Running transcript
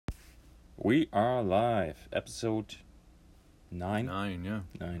We are live. Episode 9. 9, yeah.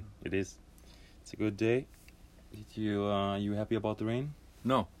 9. It is. It's a good day. Did you happy about the rain?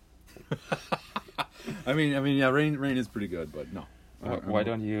 No. I mean, yeah. Rain is pretty good, but no. Why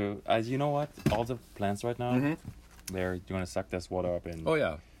don't you? As you know what, all the plants right now, Mm-hmm. they're going to suck this water up and Oh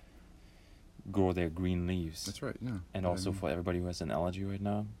yeah, grow their green leaves. that's right. Yeah. And also for everybody who has an allergy right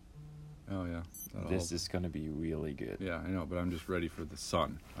now, Oh yeah. this is going to be really good. Yeah, I know, but I'm just ready for the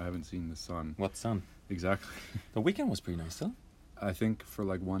sun. I haven't seen the sun. What sun? Exactly. The weekend was pretty nice, though. I think for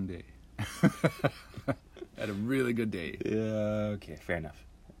like one day. Had a really good day. Yeah. Okay. Fair enough.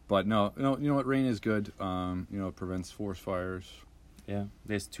 But no, you know what? Rain is good. It prevents forest fires. Yeah.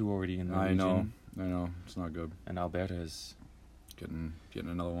 There's 2 already in the I region. know. It's not good. And Alberta is. Getting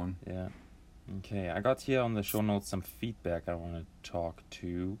another one. Yeah. Okay, I got here on the show notes some feedback I want to talk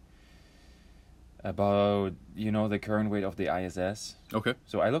to about, the current weight of the ISS. Okay.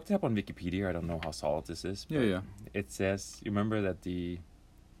 So I looked it up on Wikipedia. I don't know how solid this is. But Yeah. It says, you remember that the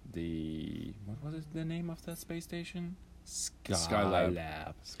what was the name of that space station?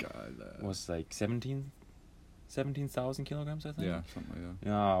 Skylab. Was like 17,000 kilograms, I think. Yeah, something like that.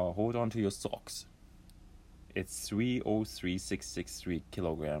 Now, hold on to your socks. It's 303,663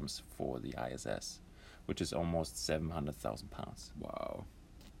 kilograms for the ISS, which is almost 700,000 pounds. Wow.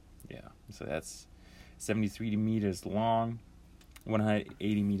 Yeah, so that's 73 meters long,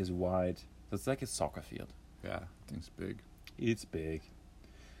 180 meters wide. So it's like a soccer field. Yeah, thing's big. It's big.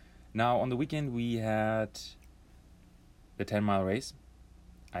 Now, on the weekend, we had the 10-mile race.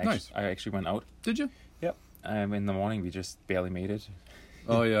 Nice. I actually went out. Did you? Yep. In the morning, we just barely made it.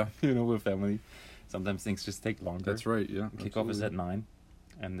 Oh yeah. With family. Sometimes things just take longer. That's right, yeah. Kickoff is at 9,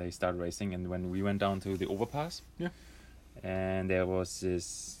 and they start racing. And when we went down to the overpass, and there was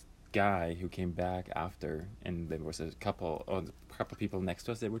this guy who came back after, and there was a couple people next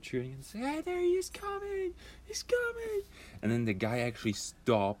to us that were cheering and saying, "Hey, there he is coming! He's coming!" And then the guy actually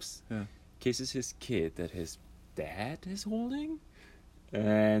stops, kisses his kid that his dad is holding,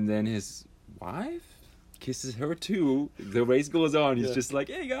 and then his wife kisses her too. The race goes on. He's just like,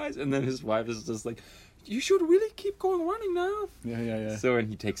 "Hey guys," and then his wife is just like, "You should really keep going running now." Yeah. So and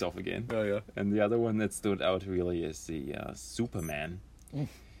he takes off again. Oh yeah. And the other one that stood out really is the Superman.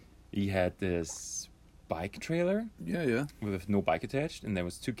 He had this bike trailer Yeah. with no bike attached, and there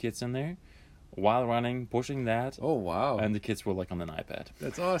was 2 kids in there while running, pushing that. Oh wow. And the kids were like on an iPad.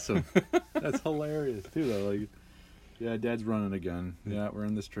 That's awesome. That's hilarious too though. Like, yeah, Dad's running again. Yeah, we're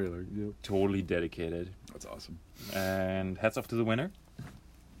in this trailer. Yep. Totally dedicated. That's awesome. And hats off to the winner.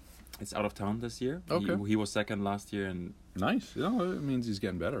 It's out of town this year. Okay. He was second last year, and Nice. You know, it means he's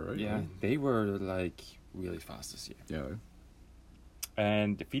getting better, right? yeah, they were like really fast this year. Yeah.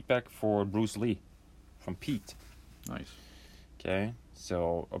 And the feedback for Bruce Lee from Pete. Nice. Okay,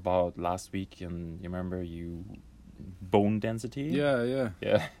 so about last week, and you remember bone density? Yeah.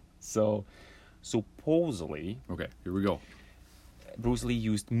 Yeah. So supposedly, Okay, here we go. Bruce Lee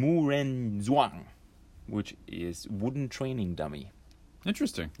used Mu Ren Zhuang, which is wooden training dummy.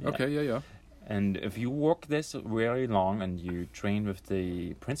 Interesting. Yeah. Okay, yeah. And if you work this very long and you train with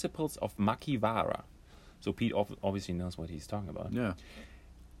the principles of Makiwara, so Pete obviously knows what he's talking about. Yeah.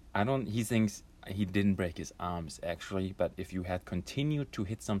 He thinks he didn't break his arms actually, but if you had continued to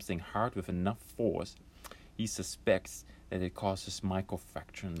hit something hard with enough force, he suspects that it causes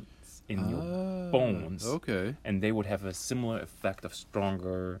microfractures in your bones. Okay. And they would have a similar effect of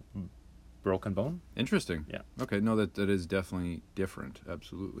stronger broken bone. Interesting. Yeah. Okay, no, that is definitely different.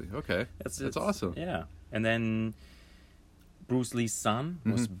 Absolutely. Okay. That's awesome. Yeah. And then Bruce Lee's son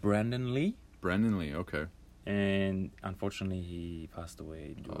was Brandon Lee. Brandon Lee, okay. And unfortunately, he passed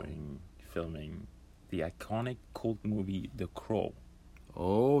away during filming the iconic cult movie The Crow.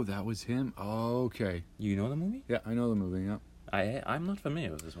 Oh, that was him? Oh, okay. You know the movie? Yeah, I know the movie, yeah. I'm not familiar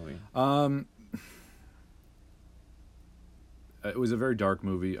with this movie. It was a very dark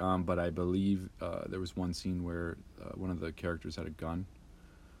movie, but I believe there was one scene where one of the characters had a gun.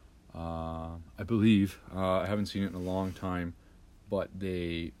 I believe. I haven't seen it in a long time, but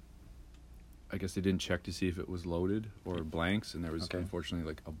I guess they didn't check to see if it was loaded or blanks, and there was unfortunately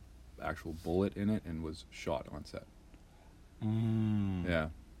like a actual bullet in it and was shot on set. Yeah.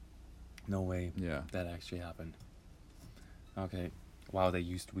 No way. Yeah. That actually happened. Okay. Wow, they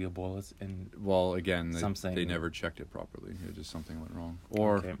used real bullets and... Well, again, Something- they never checked it properly. Just something went wrong.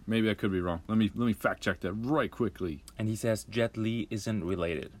 Or maybe I could be wrong. Let me fact check that right quickly. And he says Jet Li isn't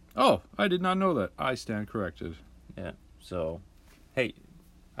related. Oh, I did not know that. I stand corrected. Yeah. So, hey,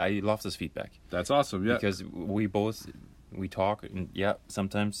 I love this feedback. That's awesome, yeah. Because we talk, and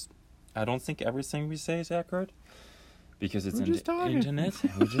sometimes I don't think everything we say is accurate. because it's We're in just the talking. internet.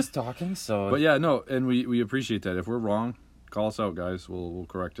 We're just talking. So, But yeah, no, and we appreciate that. If we're wrong, call us out, guys. We'll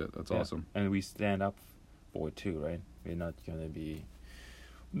correct it. That's awesome. And we stand up for it too, right? We're not gonna be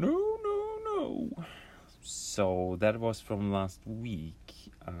no. So that was from last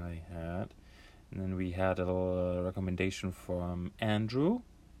week. I had, and then we had a little recommendation from Andrew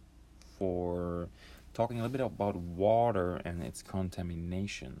for talking a little bit about water and its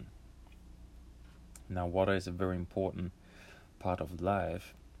contamination. Now, water is a very important part of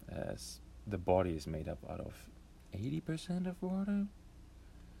life, as the body is made up out of 80% of water.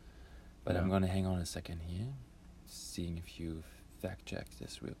 But Yeah. I'm gonna hang on a second here, seeing if you fact check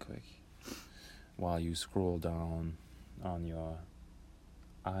this real quick while you scroll down on your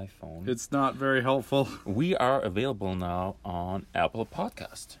iPhone. It's not very helpful. We are available now on Apple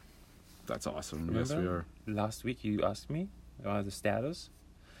Podcast. That's awesome. Remember? Yes, we are. Last week you asked me the status,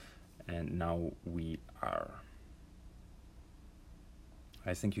 and now we are.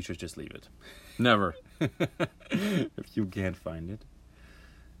 I think you should just leave it. Never. If you can't find it.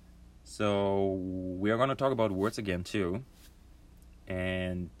 So we are going to talk about words again too.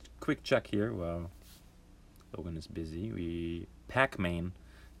 And quick check here. Well, Logan is busy. Pac-Man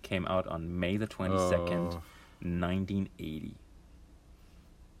came out on May the 22nd, 1980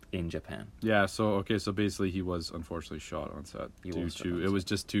 in Japan. Yeah, so basically he was unfortunately shot on set. It was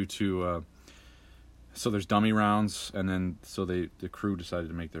just due to so there's dummy rounds, and then so the crew decided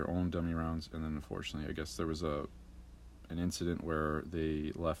to make their own dummy rounds, and then unfortunately I guess there was an incident where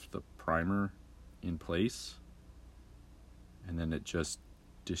they left the primer in place, and then it just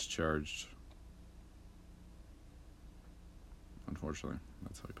discharged. Unfortunately,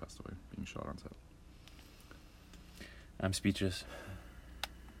 that's how he passed away, being shot on set. I'm speechless.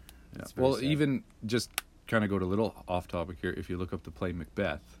 Yeah. It's very Well, sad. even just kind of go to a little off topic here. If you look up the play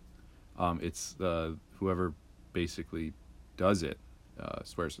Macbeth, it's whoever basically does it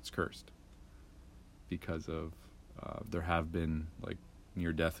swears it's cursed, because of there have been like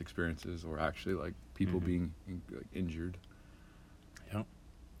near death experiences, or actually like people being injured. Yeah,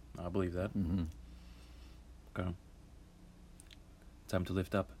 I believe that. Mm-hmm. Okay. Time to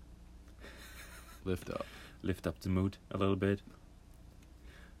lift up. Lift up the mood a little bit.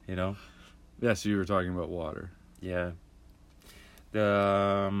 You know? Yeah, so you were talking about water. Yeah.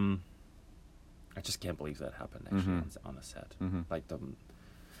 I just can't believe that happened actually on a set. Mm-hmm. Like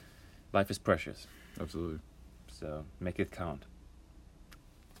life is precious, Absolutely. so make it count.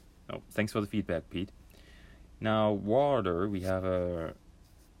 Oh, thanks for the feedback, Pete. Now, water, we have a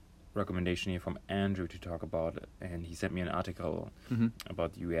recommendation here from Andrew to talk about it, and he sent me an article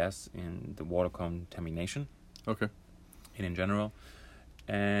about the US and the water contamination. Okay. And in general,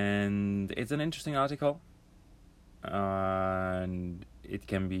 and it's an interesting article, and it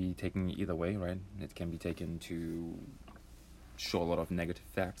can be taken either way, right? It can be taken to show a lot of negative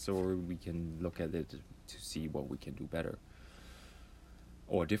facts, or we can look at it to see what we can do better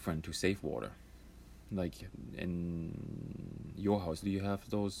or different to save water. Like in your house, do you have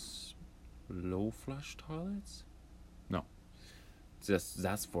those low flush toilets? No.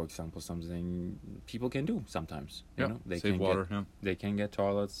 That's for example something people can do sometimes. You know, they save can water. They can get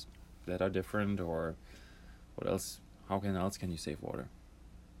toilets that are different, or what else? How else can you save water?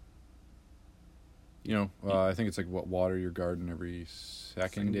 You know, I think it's like water your garden every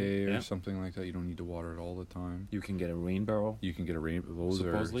second day or something like that. You don't need to water it all the time. You can get a rain barrel. You can get a rain. Those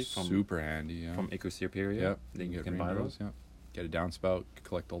Supposedly are super handy. Yeah. From Ecoseriperia. Yep. Then you can rain buy barrels, those. Yeah. Get a downspout.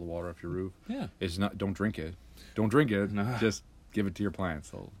 Collect all the water off your roof. Yeah. It's not. Don't drink it. Don't drink it. No. Just give it to your plants.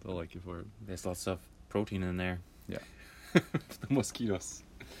 They'll like you for it. There's lots of protein in there. Yeah. The mosquitoes.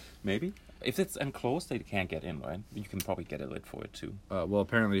 Maybe. If it's enclosed, they can't get in, right? You can probably get a lid for it too. Well,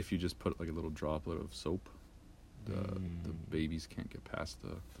 apparently, if you just put like a little droplet of soap, the babies can't get past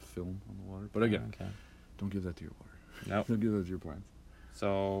the film on the water. But again, don't give that to your water. No. Don't give that to your plants.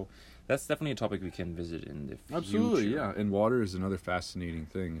 So that's definitely a topic we can visit in the future. Absolutely, yeah. And water is another fascinating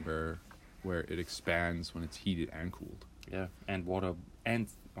thing where it expands when it's heated and cooled. Yeah, and water, and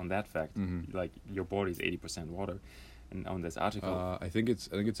on that fact, like your body is 80% water, and on this article, I think it's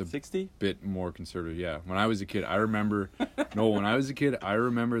a 60. bit more conservative. Yeah, when I was a kid, I remember. When I was a kid, I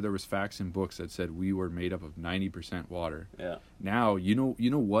remember there was facts in books that said we were made up of 90% water. Yeah. Now you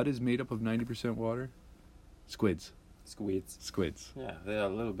know what is made up of 90% water? Squids. Squids. Yeah, they're a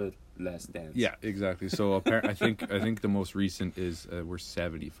little bit less dense. Yeah, exactly. So I think the most recent is we're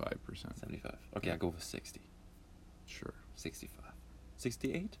 75%. 75. Okay, I go for 60. Sure. 65.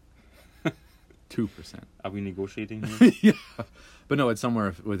 68. 2%. Are we negotiating here? Yeah, but no, it's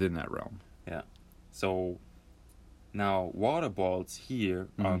somewhere within that realm. Yeah. So now water bottles here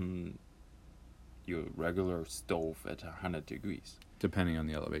on your regular stove at 100 degrees. Depending on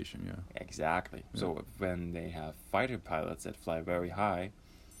the elevation, yeah. Exactly. Yeah. So when they have fighter pilots that fly very high,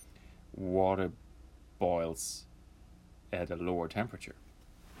 water boils at a lower temperature.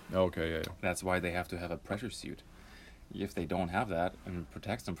 Okay, yeah. That's why they have to have a pressure suit. If they don't have that and it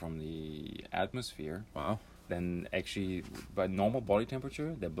protects them from the atmosphere, Wow. then actually by normal body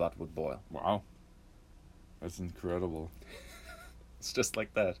temperature, their blood would boil. Wow. That's incredible. It's just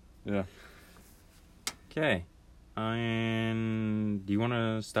like that. Yeah. Okay. And do you want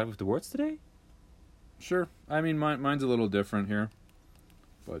to start with the words today? Sure. I mean, mine's a little different here.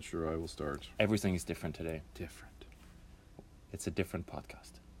 But sure, I will start. Everything is different today. Different. It's a different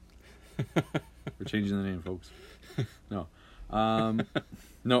podcast. We're changing the name, folks. No.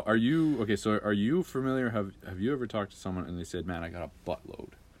 No, are you familiar? Have you ever talked to someone and they said, "Man, I got a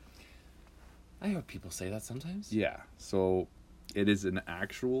buttload"? I heard people say that sometimes. Yeah. So it is an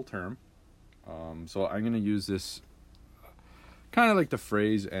actual term. So I'm going to use this kind of like the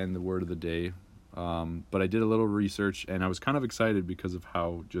phrase and the word of the day. But I did a little research and I was kind of excited because of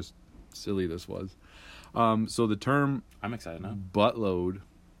how just silly this was. So the term I'm excited now. buttload,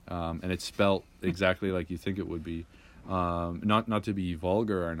 and it's spelt exactly like you think it would be. Not to be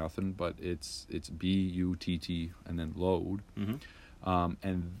vulgar or nothing, but it's B-U-T-T and then load. Mm-hmm.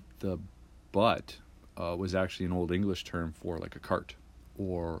 And the butt was actually an Old English term for like a cart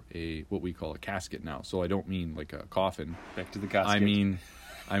or what we call a casket now. So I don't mean like a coffin. Back to the casket.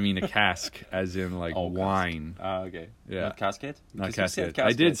 I mean a cask, as in like wine. Okay. Yeah. Not casket? Not Because you said casket.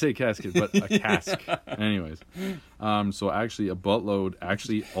 I did say casket, but a cask. Anyways, so actually a buttload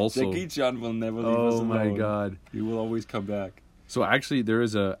actually also. Jackie Chan will never leave us alone. Oh my God! He will always come back. So actually, there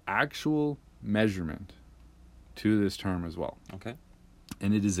is a actual measurement to this term as well, Okay.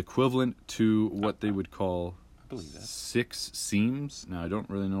 and it is equivalent to what they would call I believe that. 6 seams. Now I don't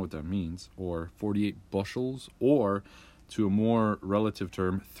really know what that means, or 48 bushels, or to a more relative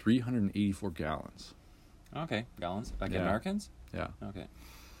term, 384 gallons. Okay. Gallons? Like Yeah. Americans? Yeah. Okay.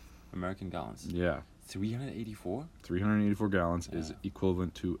 American gallons. Yeah. 384? 384 gallons Yeah. is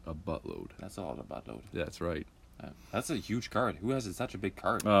equivalent to a buttload. That's a lot of buttload. That's right. That's a huge cart. Who has such a big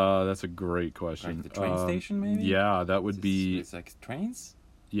cart? That's a great question. Like the train station, maybe? Yeah, that would be. It's like trains?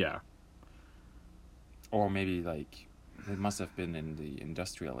 Yeah. Or maybe like it must have been in the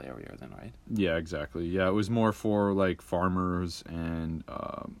industrial area then, right? Yeah, exactly. Yeah, it was more for like farmers, and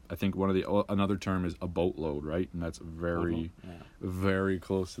I think another term is a boatload, right? And that's very, very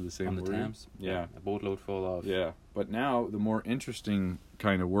close to the same On the word. Thames? Yeah. A boatload full of... Yeah, but now the more interesting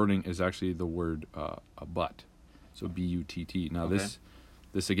kind of wording is actually the word a butt, so B-U-T-T. Now Okay.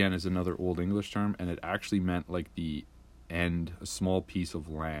 this again is another Old English term, and it actually meant like the end, a small piece of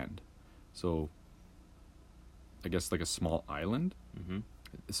land. So I guess like a small island. Mm-hmm.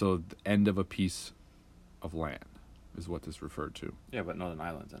 So the end of a piece of land is what this referred to. Yeah, but not an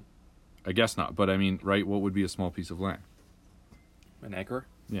island then. I guess not, but I mean, right? What would be a small piece of land? An acre?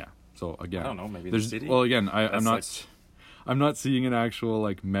 Yeah. So again, I don't know. Maybe the there's city? well, again, That's I'm not seeing an actual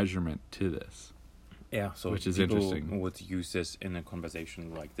like measurement to this. Yeah, so Which is people interesting. would use this in a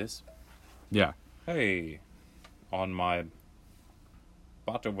conversation like this. Yeah. Hey, on my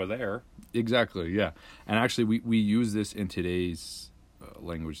butt over there. Exactly. Yeah. And actually, we use this in today's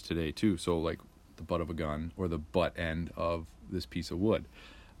language today too. So like the butt of a gun or the butt end of this piece of wood,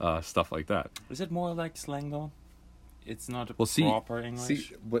 stuff like that. Is it more like slang though? It's not Well, see, proper English.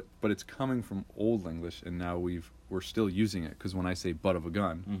 See, but it's coming from Old English, and now we're still using it, because when I say butt of a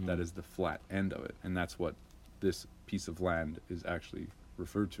gun, Mhm. that is the flat end of it, and that's what this piece of land is actually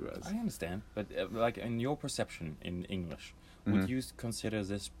referred to as. I understand, but like in your perception in English, would Mhm. you consider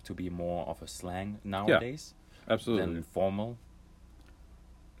this to be more of a slang nowadays Absolutely. than formal?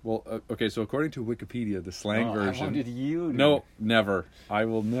 Well, okay, so according to Wikipedia, the slang version. I wanted you. No, never. I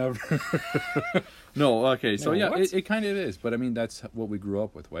will never. No, okay, so No, yeah, what? it kind of is, but I mean that's what we grew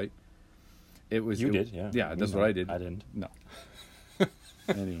up with, right? It was. You it- did, yeah. Yeah, that's what I did. I didn't. No.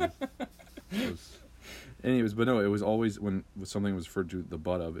 Anyways, but no, it was always when something was referred to the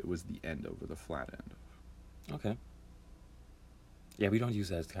butt of, it was the end of or the flat end. Okay. Yeah, we don't use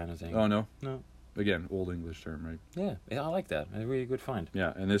that kind of thing. Oh no. No. Again, Old English term, right? Yeah, I like that. A really good find.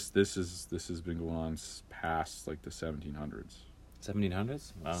 Yeah, and this has been going on past like the 1700s,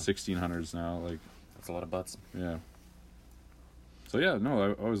 1700s? Wow. 1600s now, like That's a lot of butts. yeah. So yeah,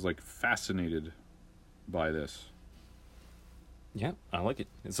 no, I was like fascinated by this. Yeah, I like it.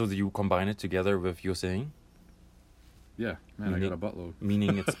 So do you combine it together with your saying? Yeah, man, I got a buttload.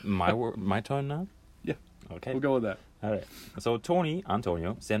 Meaning it's my turn now? Yeah. Okay. We'll go with that. All right. So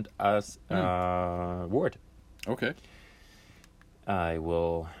Antonio, sent us a word. Okay.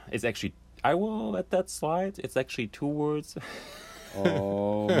 It's actually I will let that slide. It's actually 2 words.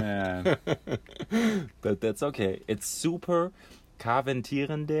 Oh, man. But that's okay. It's super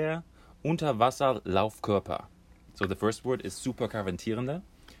kaventierender Unterwasserlaufkörper. So the first word is super kaventierender,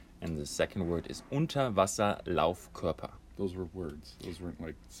 and the second word is Unterwasserlaufkörper. Those were words. Those weren't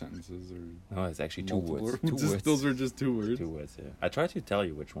like sentences or. No, it's actually 2 words. Those are just 2 words. 2 words, yeah. I try to tell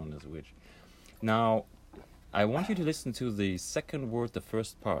you which one is which. Now, I want you to listen to the second word, the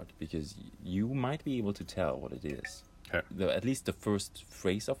first part, because you might be able to tell what it is. Okay. At least the first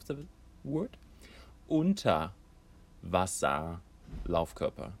phrase of the word.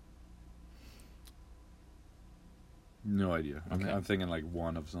 Unterwasserlaufkörper. No idea. Okay. I'm thinking like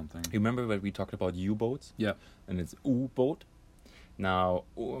one of something. You remember when we talked about U-boats? Yeah. And it's U-boat. Now,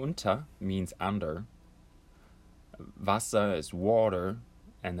 unter means under. Wasser is water.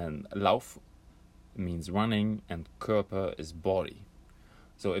 And then Lauf means running. And Körper is body.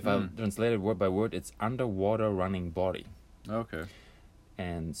 So if I translate it word by word, it's underwater running body. Okay.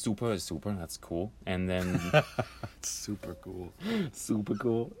 And super is super. That's cool. And then... Super cool. Super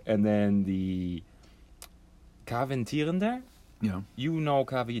cool. And then the... Kaventierender? Yeah. You know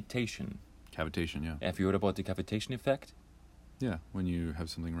cavitation. Cavitation, yeah. Have you heard about the cavitation effect? Yeah. When you have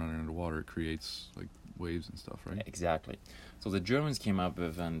something running underwater, it creates like waves and stuff, right? Exactly. So the Germans came up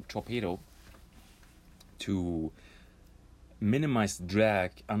with a torpedo to minimize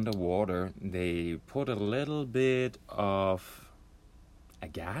drag underwater. They put a little bit of a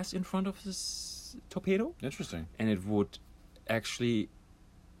gas in front of this torpedo, Interesting. and it would actually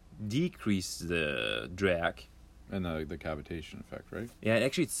decrease the drag. And the cavitation effect, right? Yeah,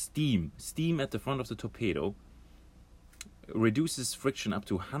 actually it's steam. Steam at the front of the torpedo reduces friction up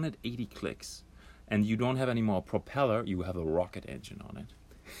to 180 clicks. And you don't have any more propeller, you have a rocket engine on it.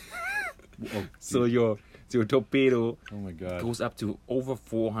 Oh, So your torpedo oh my god. goes up to over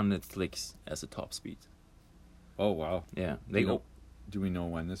 400 clicks as a top speed. Oh wow. Yeah, they go Do we know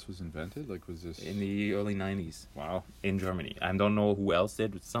when this was invented? Like, was this in the early 90s. Wow. In Germany. I don't know who else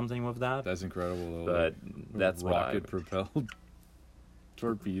did something with that. That's incredible, though. But that's rocket propelled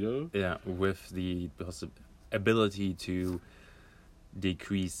torpedo. Yeah, with the ability to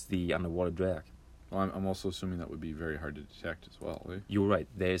decrease the underwater drag. Well, I'm also assuming that would be very hard to detect as well. Eh? You're right.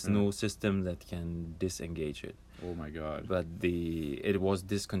 There's no system that can disengage it. Oh my god. But it was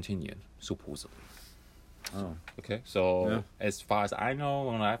discontinued, supposedly. Oh. Okay. So as far as I know,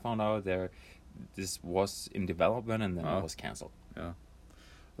 when I found out this was in development and then it was canceled. Yeah.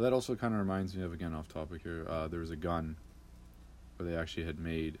 Well, that also kind of reminds me of, again, off topic here. There was a gun where they actually had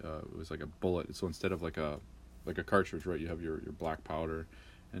made it was like a bullet. So instead of like a cartridge, right? You have your black powder,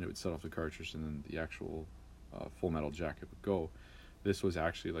 and it would set off the cartridge, and then the actual full metal jacket would go. This was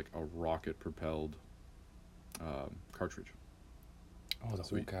actually like a rocket propelled cartridge. Oh, the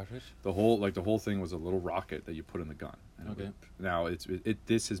whole cartridge? The whole thing was a little rocket that you put in the gun. And Okay. Now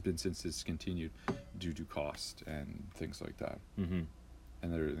this has been since discontinued due to cost and things like that. Mm-hmm.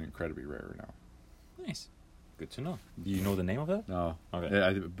 And they're incredibly rare now. Nice. Good to know. Do you know the name of that? No.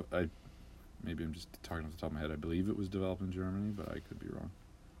 Okay. I maybe I'm just talking off the top of my head. I believe it was developed in Germany, but I could be wrong.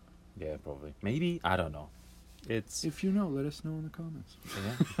 Yeah, probably. Maybe. I don't know. It's... If you know, let us know in the comments.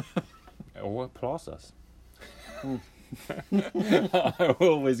 Yeah. Or applause us. Oh. I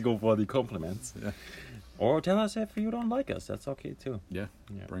always go for the compliments. Yeah. Or tell us if you don't like us. That's okay too. Yeah.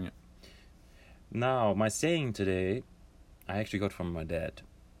 Yeah. Bring it. Now, my saying today, I actually got from my dad.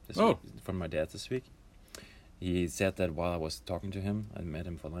 From my dad this week. He said that while I was talking to him. I met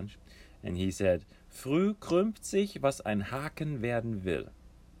him for lunch. And he said, Früh krümmt sich, was ein Haken werden will.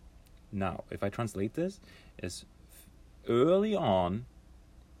 Now, if I translate this, is early on,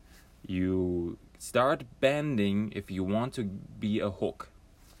 you start bending if you want to be a hook.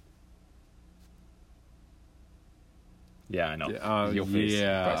 Yeah, I know. Your face.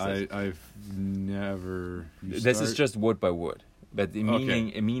 Yeah, I've never... This is just word by word. But the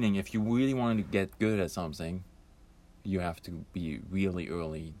meaning, if you really want to get good at something, you have to be really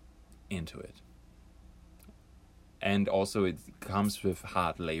early into it. And also it comes with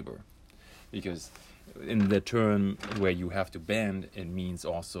hard labor. Because in the term where you have to bend, it means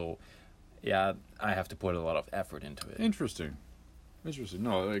also, I have to put a lot of effort into it. Interesting.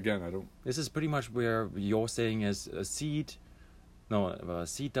 No, again, I don't... This is pretty much where you're saying is a seed... No, a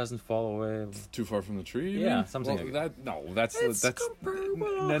seed doesn't fall away. Too far from the tree? Yeah, mean? something like that. No, that's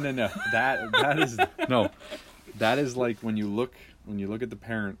comparable. No. That is no. That is like when you look at the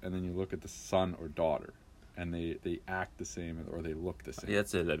parent and then you look at the son or daughter, and they act the same or they look the same. Yeah,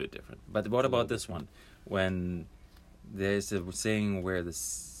 it's a little bit different. But what about this one? When there's a saying where the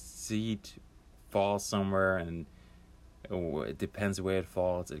seed falls somewhere and Or it depends where it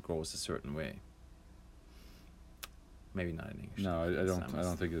falls. It grows a certain way. Maybe not in English. No, I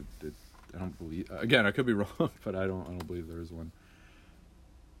don't think it. I don't believe. Again, I could be wrong, but I don't believe there is one.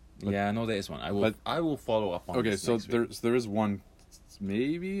 But, yeah, no, there is one. I will follow up on. Okay, this so next week. there is one.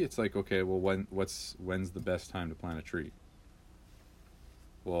 Maybe it's like, okay, well, when's the best time to plant a tree?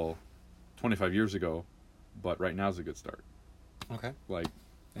 Well, 25 years ago, but right now's a good start. Okay. Like,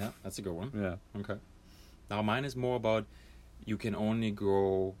 yeah, that's a good one. Yeah. Okay. Now mine is more about you can only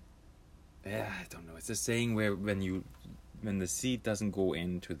grow. Yeah, I don't know. It's a saying where when the seed doesn't go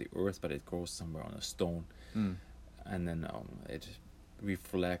into the earth, but it grows somewhere on a stone, and then it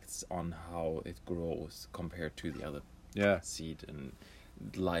reflects on how it grows compared to the other seed and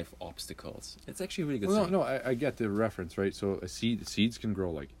life obstacles. It's actually a really good. Well, saying. no, I get the reference, right? So seeds can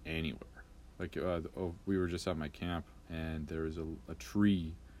grow like anywhere. Like we were just at my camp, and there was a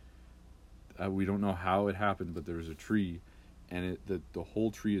tree. We don't know how it happened, but there was a tree, and the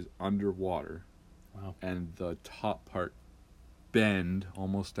whole tree is underwater. Wow. And the top part bend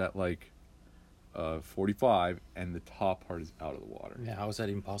almost at like 45, and the top part is out of the water. Yeah, how is that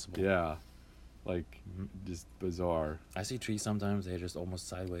even possible? Yeah, like just bizarre. I see trees sometimes; they're just almost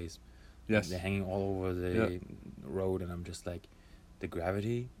sideways. Yes, they're hanging all over the road, and I'm just like, the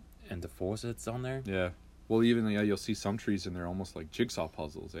gravity and the force that's on there. Yeah. Well, even you'll see some trees, and they're almost like jigsaw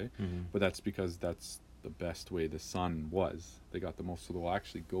puzzles, eh? Mm-hmm. But that's because that's the best way the sun was. They got the most, so they'll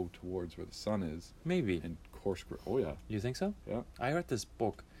actually go towards where the sun is. Maybe. And course grow. Oh yeah. You think so? Yeah. I read this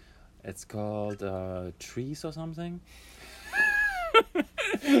book. It's called Trees or something.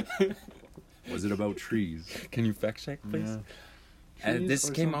 Was it about trees? Can you fact check, please? Yeah. And this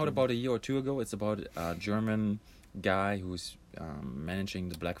came out something. about a year or two ago. It's about a German guy who's managing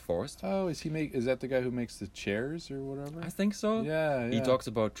the Black Forest. Oh, is that the guy who makes the chairs or whatever? I think so. Yeah. He talks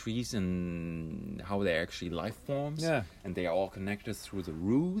about trees and how they're actually life forms. Yeah. And they are all connected through the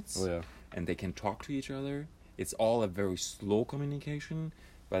roots. Oh yeah. And they can talk to each other. It's all a very slow communication.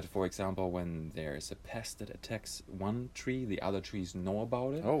 But for example, when there's a pest that attacks one tree, the other trees know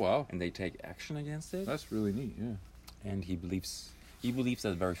about it. Oh wow. And they take action against it. That's really neat. Yeah. And he believes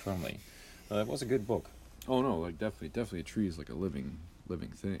that very firmly. It was a good book. Oh no, like definitely a tree is like a living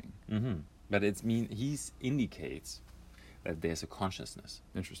thing. Mm-hmm. But he indicates that there's a consciousness.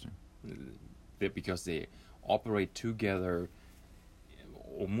 Interesting. Because they operate together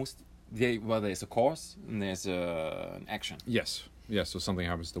almost. There's a cause and there's an action. Yes. Yeah, so something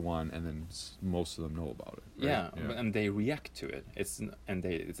happens to one, and then most of them know about it. Right? Yeah, and they react to it. It's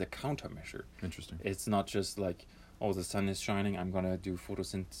a countermeasure. Interesting. It's not just like, oh, the sun is shining, I'm gonna do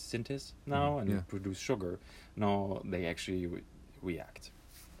photosynthesis now and produce sugar. No, they actually react.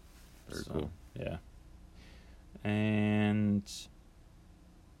 Very cool. Yeah. And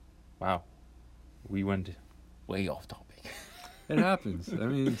we went way off topic. It happens. I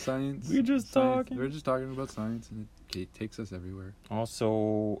mean, science. We're just talking. We're just talking about science, and it takes us everywhere.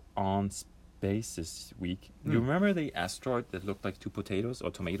 Also on space this week. You remember the asteroid that looked like two potatoes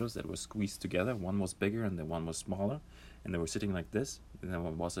or tomatoes that were squeezed together? One was bigger and the one was smaller, and they were sitting like this. And that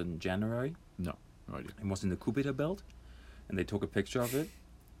one was in January. No idea. It was in the Kuiper belt, and they took a picture of it.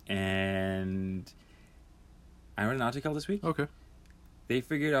 And I read an article this week. Okay. They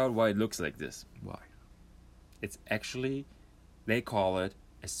figured out why it looks like this. Why? It's actually, they call it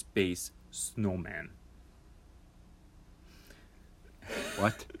a space snowman.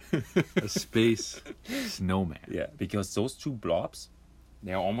 What? A space snowman. Yeah, because those two blobs,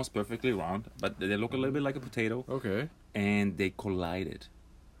 they are almost perfectly round, but they look a little bit like a potato. Okay. And they collided.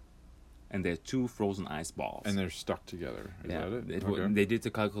 And they're two frozen ice balls. And they're stuck together. Is that it? Okay. They did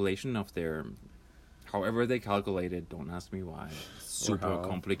the calculation of their... However they calculated, don't ask me why. Super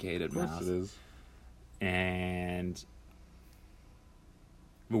complicated math. Of course it is. And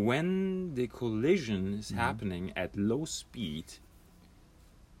when the collision is happening at low speed,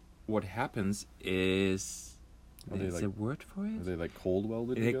 what happens is... There's a word for it? Are they like cold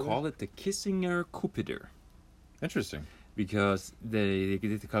welded They together? call it the Kissinger Kuiper. Interesting. Because they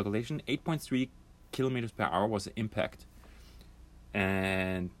did the calculation, 8.3 kilometers per hour was the impact.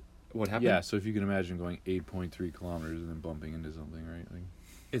 And what happened? Yeah, so if you can imagine going 8.3 kilometers and then bumping into something, right? Like,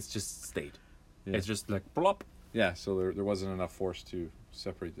 it's just stayed. Yeah. It's just like plop. Yeah, so there wasn't enough force to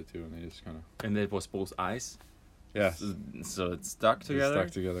separate the two, and they just kind of... And it was both ice. Yeah. So it stuck together.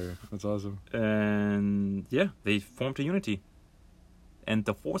 Stuck together. That's awesome. And yeah, they formed a unity. And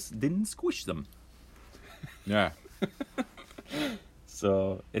the force didn't squish them. Yeah.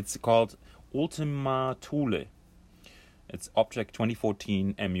 So it's called Ultima Thule. It's Object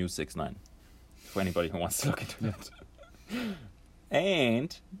 2014 MU69. For anybody who wants to look into it.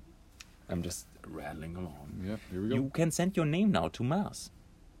 And rattling along. Yeah, here we go. You can send your name now to Mars.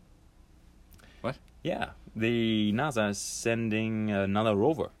 What? Yeah, the NASA is sending another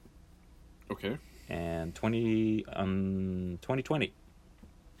rover. Okay. And 2020.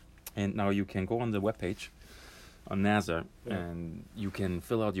 And now you can go on the webpage on NASA and you can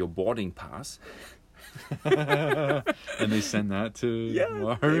fill out your boarding pass. And they send that to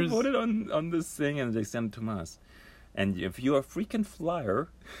Mars? They put it on this thing and they send it to Mars. And if you're a freaking flyer,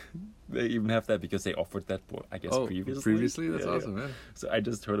 they even have that because they offered that, I guess, previously. Previously? That's awesome, man. So I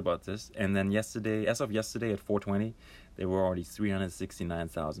just heard about this. And then yesterday, as of yesterday at 4:20, there were already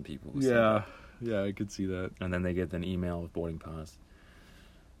 369,000 people. Yeah, I could see that. And then they get an email with boarding pass.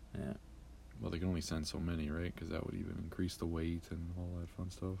 Yeah. Well, they can only send so many, right? Because that would even increase the weight and all that fun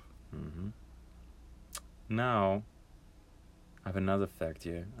stuff. Mm-hmm. Now, I have another fact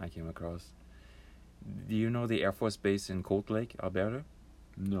here I came across. Do you know the Air Force Base in Cold Lake, Alberta?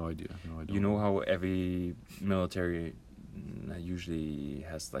 No idea. No, I don't. You know how every military usually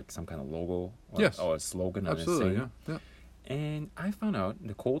has like some kind of logo or a slogan? Absolutely, yeah. And I found out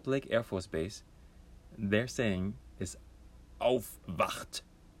the Cold Lake Air Force Base, their saying is Auf Wacht.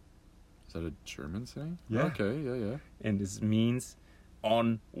 Is that a German saying? Yeah. Okay, yeah. And this means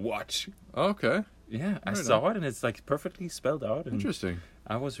on watch. Okay. Yeah, I saw it and it's like perfectly spelled out. And interesting.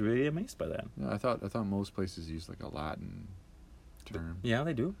 I was really amazed by that. Yeah, I thought most places use like a Latin term. Yeah,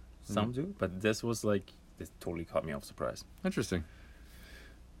 they do. Some do, but this totally caught me off surprise. Interesting.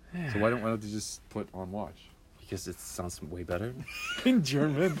 So why don't they just put on watch? Because it sounds way better in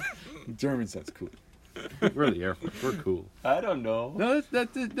German. German sounds cool. We're the Air Force. We're cool. I don't know. No,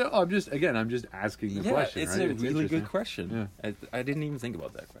 I'm just asking the question. It's right? a really good question. Yeah. I didn't even think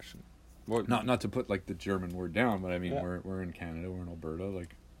about that question. Not to put like the German word down, but I mean we're in Canada, we're in Alberta,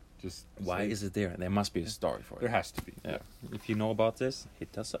 like just why is it there? There must be a story for it. There has to be. Yeah. If you know about this,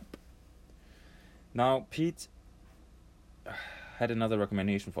 hit us up. Now, Pete had another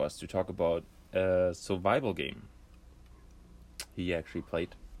recommendation for us to talk about a survival game he actually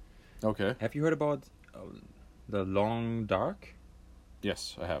played. Okay. Have you heard about The Long Dark?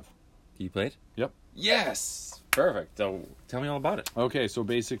 Yes, I have. You played? Yep. Yes! Perfect. So tell me all about it. Okay, so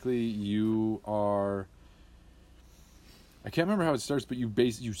basically you are... I can't remember how it starts, but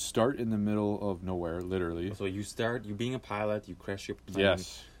you start in the middle of nowhere, literally. So you being a pilot, you crash your plane.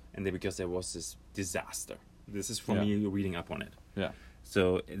 Yes. And then because there was this disaster. This is from me reading up on it. Yeah.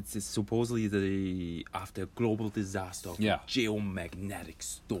 So it's supposedly after a global disaster of a geomagnetic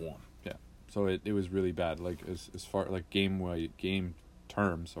storm. Yeah. So it was really bad. Like as far like game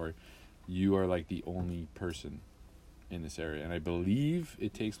terms, you are like the only person in this area, and I believe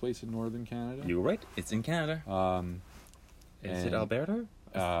it takes place in northern Canada. You're right. It's in Canada. Is it Alberta?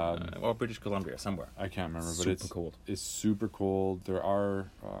 Or British Columbia, somewhere. I can't remember, but it's super cold. It's super cold. There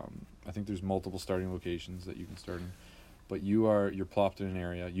are, I think there's multiple starting locations that you can start in, but you're plopped in an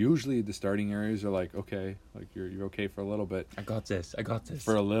area. Usually the starting areas are like okay, like you're okay for a little bit. I got this.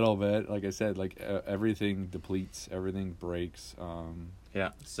 For a little bit. Like I said, like everything depletes, everything breaks.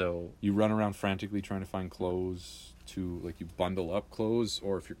 So you run around frantically trying to find clothes you bundle up clothes,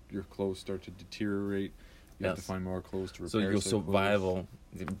 or if your clothes start to deteriorate. You have to find more clothes to repair. So your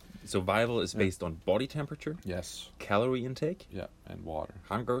survival is based on body temperature. Yes. Calorie intake. Yeah, and water.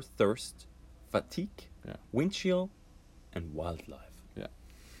 Hunger, thirst, fatigue. Yeah. Wind chill, and wildlife. Yeah.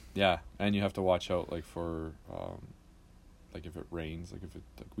 Yeah, and you have to watch out like for like if it rains, like if it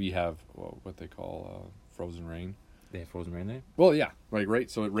we have what they call frozen rain. They have frozen rain there? Well, yeah, right.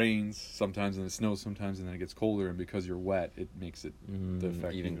 So it rains sometimes and it snows sometimes, and then it gets colder, and because you're wet, it makes it the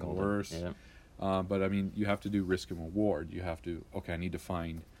effect even worse. Yeah. But I mean, you have to do risk and reward. You have to, I need to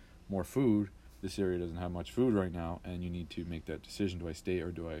find more food. This area doesn't have much food right now, and you need to make that decision. Do I stay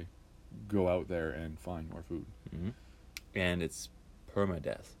or do I go out there and find more food? Mm-hmm. And it's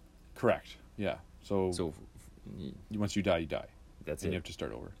permadeath. Correct. Yeah. So once you die, you die. That's and you have to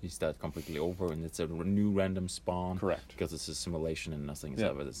start over. You start completely over, and it's a new random spawn. Correct. Because it's a simulation and nothing is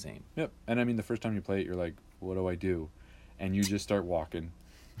ever the same. Yep. And I mean, the first time you play it, you're like, what do I do? And you just start walking.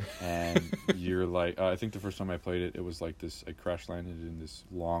 And you're like, I think the first time I played it, it was like this, I crash landed in this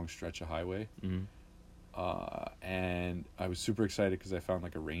long stretch of highway. Mm-hmm. And I was super excited because I found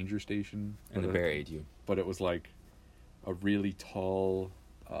like a ranger station. And the bear ate you. But it was like a really tall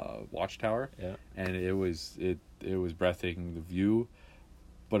watchtower. Yeah. And it was breathtaking, the view.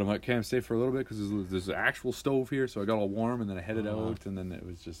 But I'm like, okay, I'm safe for a little bit because there's an actual stove here. So I got all warm, and then I headed out, and then it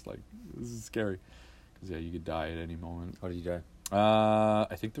was just like, this is scary. Because you could die at any moment. How did you die?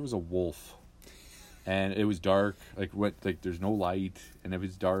 I think there was a wolf, and it was dark. Like there's no light, and it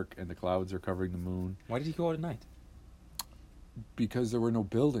was dark, and the clouds are covering the moon. Why did you go out at night? Because there were no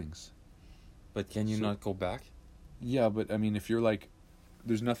buildings. But can you not go back? Yeah, but I mean, if you're like,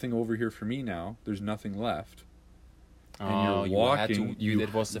 there's nothing over here for me now. There's nothing left. And you're walking.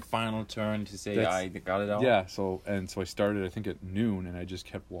 It was the final turn to say I got it all. Yeah. So I started, I think, at noon, and I just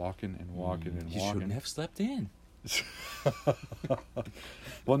kept walking and walking and walking. You shouldn't have slept in.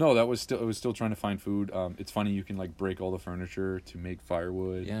 Well, no, it was still trying to find food. It's funny, you can like break all the furniture to make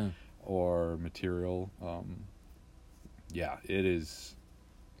firewood. Yeah. Or material. Yeah, it is.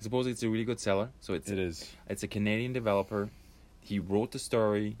 Supposedly it's a really good seller. So it is. It's a Canadian developer. He wrote the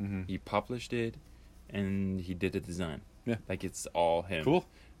story. Mm-hmm. He published it, and he did the design. Yeah, like it's all him. Cool.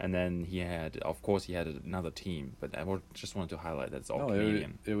 And then he had another team, but I just wanted to highlight that it's all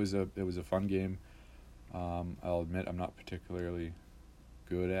Canadian. It was a fun game. I'll admit I'm not particularly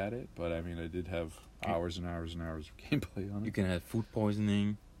good at it, but I mean I did have hours and hours and hours of gameplay on it. You can have food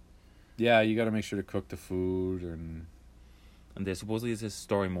poisoning. Yeah, you got to make sure to cook the food, and there supposedly is a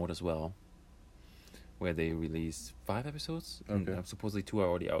story mode as well, where they release 5 episodes. Okay. And supposedly 2 are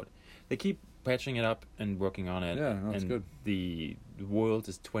already out. They keep patching it up and working on it. Yeah, that's good. The world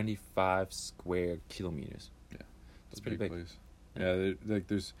is 25 square kilometers. Yeah, that's pretty big. Place. Yeah,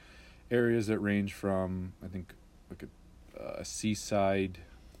 there's areas that range from, I think, like a seaside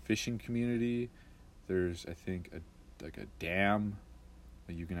fishing community. There's, I think, a dam.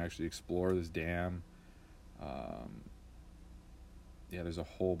 You can actually explore this dam. Yeah, there's a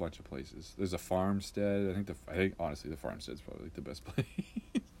whole bunch of places. There's a farmstead. I think honestly the farmstead's probably like the best place.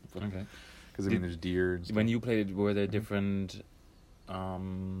 Okay. Because I mean, there's deer. And stuff. When you played it, were there different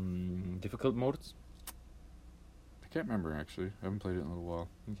difficult modes? I can't remember actually. I haven't played it in a little while.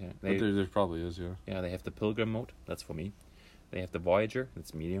 Okay. But there probably is, yeah. Yeah, they have the Pilgrim mode. That's for me. They have the Voyager.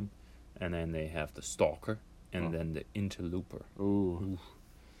 That's medium. And then they have the Stalker. And then the Interlooper. Ooh.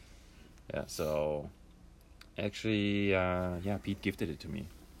 Yeah, so actually, Pete gifted it to me.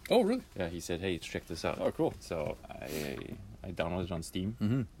 Oh, really? Yeah, he said, hey, check this out. Oh, cool. So I downloaded it on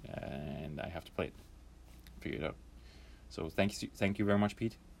Steam, and I have to play it, figure it out. So thank you very much,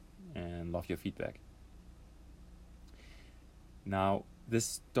 Pete, and love your feedback. Now,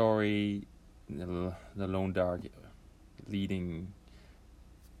 this story, the Lone Dark, leading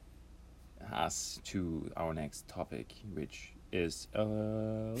us to our next topic, which is a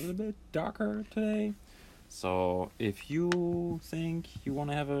little bit darker today. So if you think you want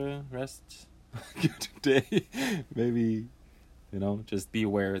to have a rest today, maybe, just be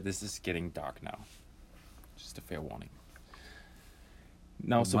aware this is getting dark now. Just a fair warning.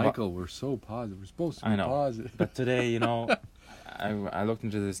 Now, so Michael, we're so positive. We're supposed to be positive. But today, I looked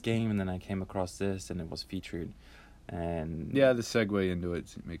into this game and then I came across this and it was featured. And yeah, the segue into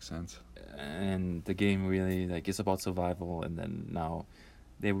it makes sense. And the game really is about survival, and then now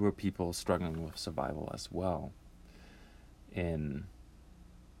there were people struggling with survival as well in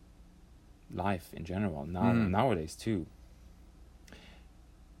life in general, nowadays too.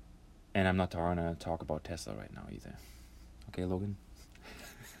 And I'm not gonna talk about Tesla right now either. Okay, Logan?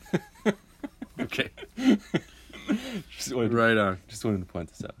 Okay. Right on. Just wanted to point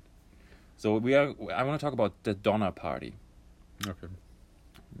this out. So I want to talk about the Donner Party. Okay.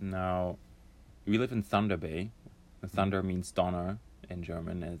 Now, we live in Thunder Bay. Thunder means Donner in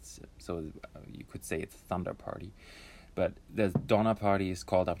German. You could say it's Thunder Party. But the Donner Party is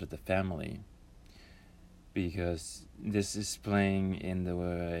called after the family because this is playing in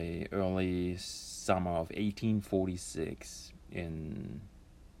the early summer of 1846 in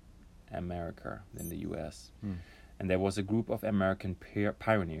America, in the U.S. And there was a group of American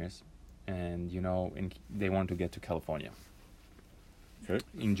pioneers, and they wanted to get to California. Okay.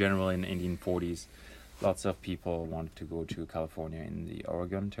 In general, in the 1840s, lots of people wanted to go to California in the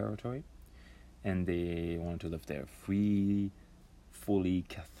Oregon Territory, and they wanted to live there free, fully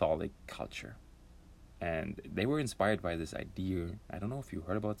Catholic culture. And they were inspired by this idea. I don't know if you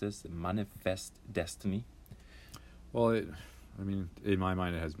heard about this, the manifest destiny. Well, in my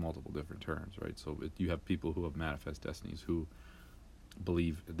mind, it has multiple different terms, right? So you have people who have manifest destinies who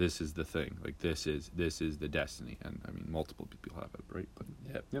believe this is the thing, like this is the destiny, and multiple people have it, right? But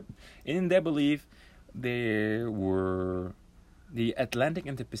yep. In their belief, the Atlantic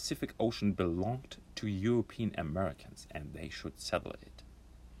and the Pacific Ocean belonged to European Americans, and they should settle it.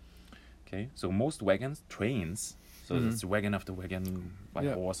 Okay, so most trains, so it's wagon after wagon by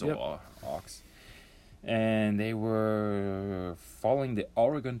horse or ox, and they were following the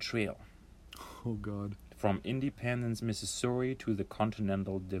Oregon Trail. Oh God. From Independence, Missouri to the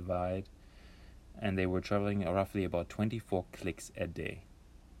Continental Divide, and they were traveling roughly about 24 clicks a day.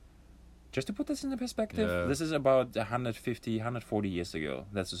 Just to put this into perspective, this is about 150, 140 years ago.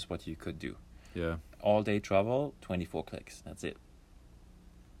 That's just what you could do. Yeah. All day travel, 24 clicks. That's it.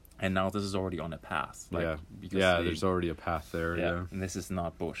 And now this is already on a path. Yeah. Because there's already a path there. Yeah. And this is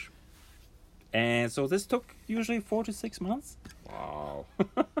not bush. And so this took usually 4 to 6 months. Wow.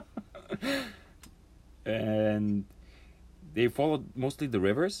 And they followed mostly the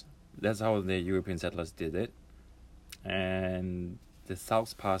rivers. That's how the European settlers did it. And the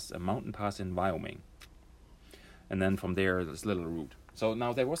South Pass, a mountain pass in Wyoming. And then from there, this little route. So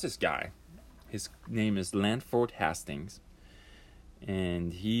now there was this guy. His name is Lanford Hastings.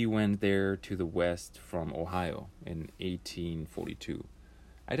 And he went there to the west from Ohio in 1842.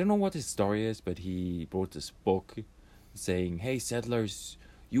 I don't know what his story is, but he wrote this book saying, hey, settlers,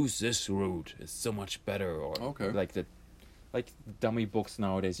 use this route. It's so much better. Or like dummy books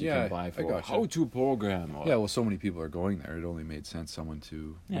nowadays you can buy for how to program. Or, well, so many people are going there. It only made sense someone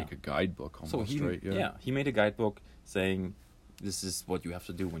to make a guidebook almost, right? Yeah, he made a guidebook saying this is what you have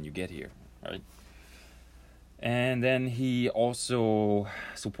to do when you get here, right? And then he also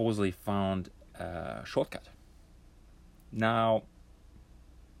supposedly found a shortcut. Now,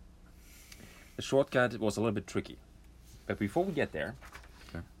 the shortcut was a little bit tricky. But before we get there,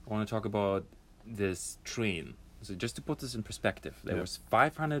 I want to talk about this train. So just to put this in perspective, there was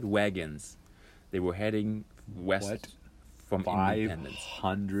 500 wagons. They were heading west from Independence.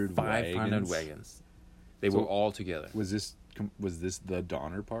 500 wagons. They were all together. Was this the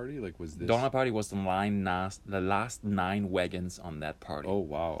Donner Party? Like, was this... Donner Party was the last 9 wagons on that party. Oh,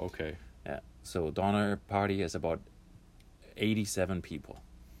 wow, okay. Yeah, so Donner Party is about 87 people.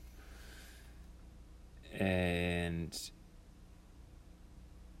 And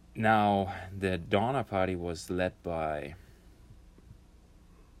now the Donner Party was led by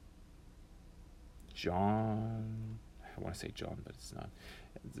John... I want to say John, but it's not.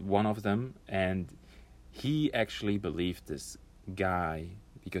 One of them, and he actually believed this guy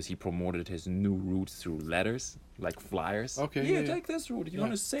because he promoted his new route through letters, like flyers. Okay. Yeah, take this route. You're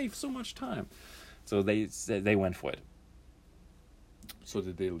going to save so much time. So they went for it. So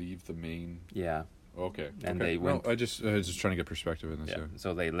did they leave the main... Yeah. Okay. And they went... I was just trying to get perspective in this. Yeah.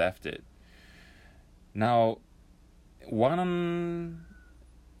 So they left it. Now, one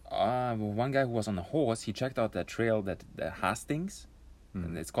guy who was on a horse, he checked out that trail, that the Hastings,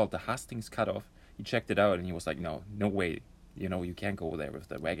 and it's called the Hastings Cutoff. He checked it out and he was like, no way, you can't go there with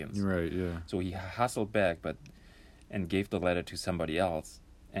the wagons. Right, yeah. So he hustled back and gave the letter to somebody else,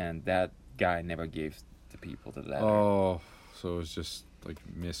 and that guy never gave the people the letter. Oh, so it was just like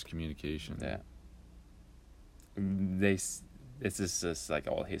miscommunication. Yeah. This is just like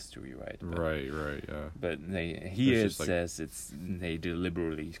all history, right? Right, yeah. But says they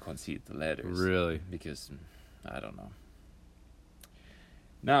deliberately concealed the letters. Really? Because, I don't know.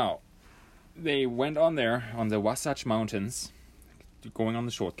 Now, they went on there on the Wasatch Mountains, going on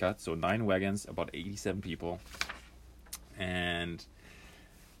the shortcut. So 9 wagons, about 87 people, and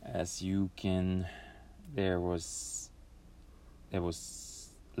as you can, there was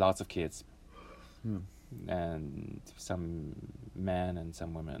lots of kids, and some men and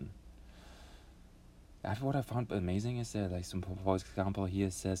some women. What I found amazing is that, like, for example, here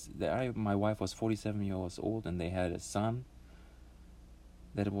it says that my wife was 47 years old, and they had a son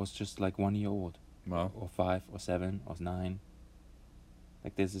that was just like 1 year old. Wow. Or 5 or 7 or 9.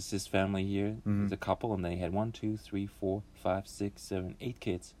 Like, this is this family here. There's a couple, and they had 1, 2, 3, 4, 5, 6, 7, 8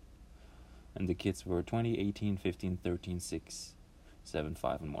 kids. And the kids were 20, 18, 15, 13, 6, 7,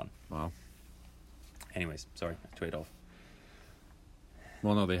 5, and 1. Wow. Anyways, sorry, trade off.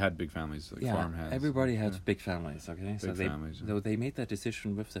 Well, no, they had big families, like farmhands. Everybody has big families, okay? Families. So they made that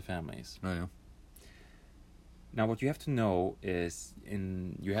decision with the families. Oh, yeah. Now, what you have to know is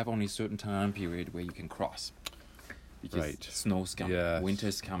you have only a certain time period where you can cross. Because snow's coming. Yes.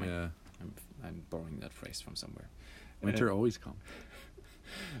 Winter's coming. Yeah. I'm borrowing that phrase from somewhere. Winter always comes.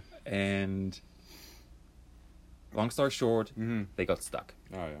 And long story short, they got stuck.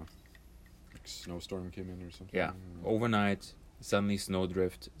 Oh, yeah. Like snowstorm came in or something? Yeah. Overnight, suddenly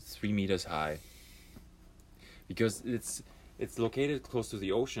snowdrift 3 meters high. Because it's located close to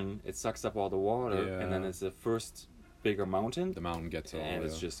the ocean, it sucks up all the water, and then it's the first bigger mountain. The mountain gets it all, and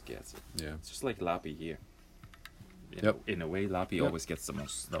it just gets it. Yeah. It's just like Lapi here. Yep. In a way, Lapi always gets the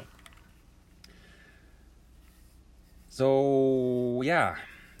most snow. So, yeah,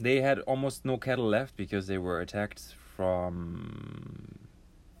 they had almost no cattle left because they were attacked from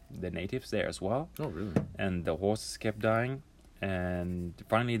the natives there as well. Oh, really? And the horses kept dying. And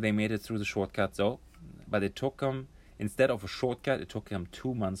finally, they made it through the shortcut, though. But it took them, instead of a shortcut, it took them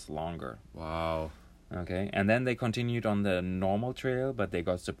 2 months longer. Wow. Okay, and then they continued on the normal trail, but they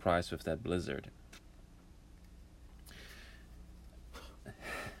got surprised with that blizzard.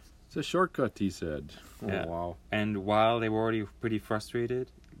 It's a shortcut, he said. Oh, Yeah. wow. And while they were already pretty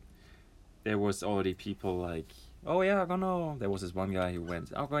frustrated, there was already people like, oh yeah, there was this one guy who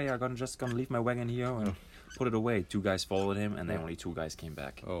went, okay, yeah, just gonna leave my wagon here and put it away. 2 guys followed him, and then only 2 guys came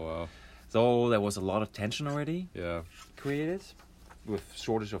back. Oh wow. So there was a lot of tension already Yeah. created with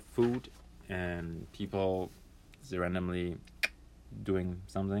shortage of food and people randomly doing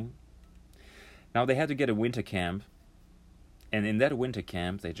something. Now they had to get a winter camp, and in that winter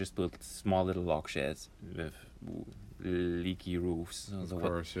camp they just built small little log sheds with leaky roofs. Of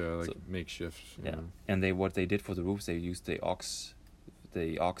course, makeshift. Yeah, and what they did for the roofs, they used the ox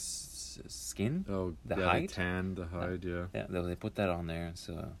skin. Oh, the hide. hide. They tanned the hide. Yeah. Yeah, they put that on there.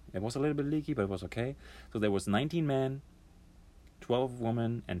 So it was a little bit leaky, but it was okay. So there was 19 men, 12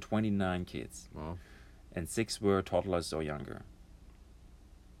 women, and 29 kids. Wow. And 6 were toddlers or younger.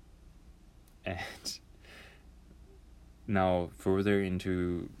 And now further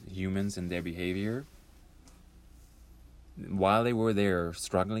into humans and their behavior. While they were there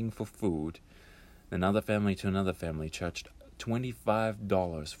struggling for food, another family to another family charged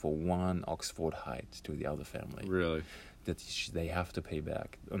 $25 for one Oxford hide to the other family. Really? That they have to pay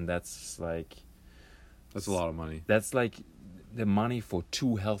back. And that's a lot of money. That's like the money for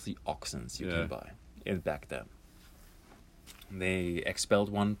 2 healthy oxen you can buy back then. They expelled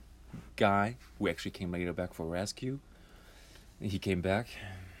one guy who actually came later back for rescue. He came back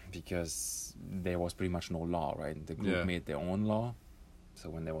because there was pretty much no law, right? The group made their own law. So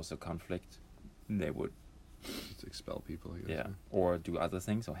when there was a conflict, they would just expel people, I guess. Yeah, or do other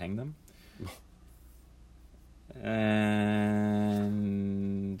things or hang them. And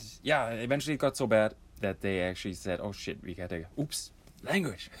yeah, eventually it got so bad that they actually said, oh shit, we gotta,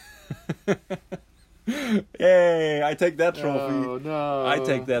 language. Yay, I take that trophy. Oh no. I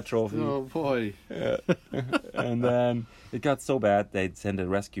take that trophy. Oh boy. Yeah. And then it got so bad they sent a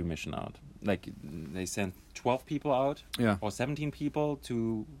rescue mission out. Like they sent 12 people out, or 17 people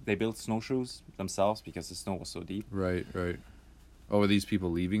they built snowshoes themselves because the snow was so deep. Right. Oh, were these people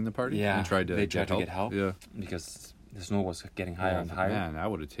leaving the party? Yeah, they tried to get help. Yeah, because the snow was getting higher and higher. Man,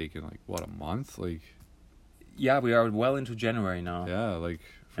 that would have taken a month. Yeah, we are well into January now. Yeah,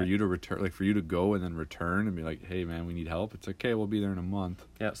 for you to return, for you to go and then return and be like, hey man, we need help. It's okay, we'll be there in a month.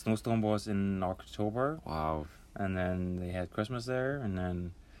 Yeah, snowstorm was in October. Wow. And then they had Christmas there, and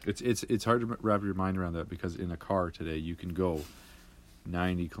then it's hard to wrap your mind around that, because in a car today you can go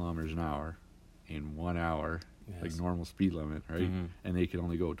 90 kilometers an hour in 1 hour, like normal speed limit, right? Mm-hmm. And they can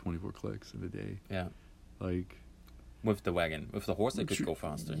only go 24 clicks in a day. Yeah. With the wagon. With the horse, they could go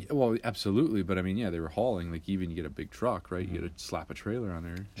faster. Well, absolutely. But, I mean, they were hauling. Even you get a big truck, right? Mm-hmm. You get to slap a trailer on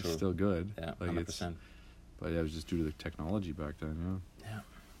there. True. It's still good. Yeah, 100%. But it was just due to the technology back then, yeah.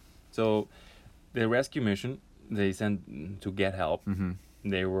 So, the rescue mission, they sent to get help. Mm-hmm.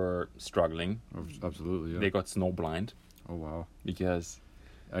 They were struggling. Absolutely, yeah. They got snow blind. Oh, wow. Because...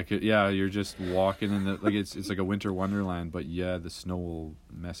 you're just walking in the... it's like a winter wonderland, but the snow will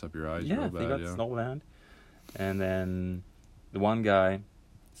mess up your eyes real bad. They got snow blind. And then the one guy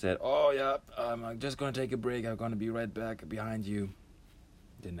said, oh, yeah, I'm just going to take a break. I'm going to be right back behind you.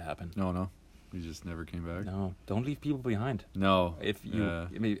 Didn't happen. No. He just never came back. No, don't leave people behind. No.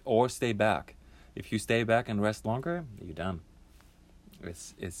 Or stay back. If you stay back and rest longer, you're done.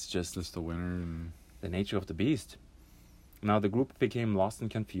 It's just the winter and the nature of the beast. Now the group became lost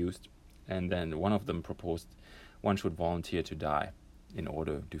and confused, and then one of them proposed one should volunteer to die in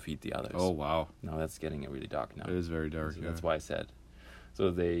order to feed the others. Oh, wow. Now that's getting really dark now. It is very dark, So that's why I said.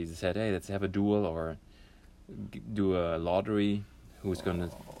 So they said, hey, let's have a duel or do a lottery. Who's going to...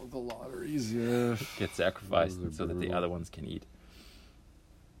 the lotteries, yeah. Get sacrificed so that the other ones can eat.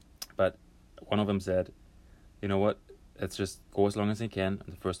 But one of them said, you know what? Let's just go as long as they can.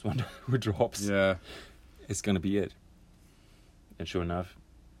 And the first one who drops is going to be it. And sure enough,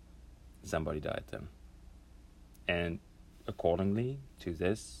 somebody died then. And accordingly to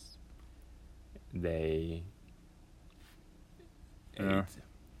this, they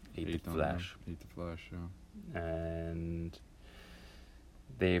ate the flesh. Ate the flesh, yeah. And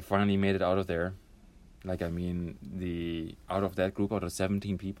they finally made it out of there. Out of that group, out of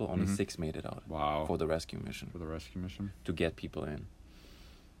 17 people, only 6 made it out. Wow. For the rescue mission. To get people in.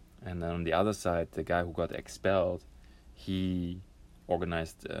 And then on the other side, the guy who got expelled, he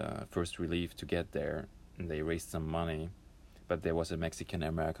organized first relief to get there, and they raised some money. But there was a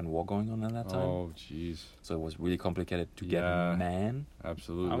Mexican-American war going on at that time. Oh, jeez. So it was really complicated to get a man out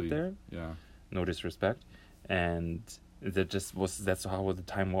there. Yeah. No disrespect. And that's how the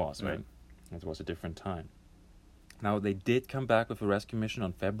time was, right? It was a different time. Now, they did come back with a rescue mission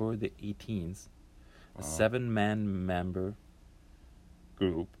on February the 18th. A 7-man member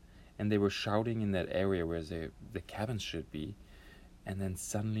group. And they were shouting in that area where the cabins should be. And then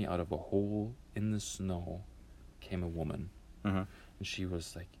suddenly, out of a hole in the snow, came a woman. Uh-huh. And she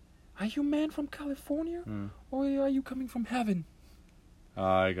was like, "Are you man from California? Mm. Or are you coming from heaven?"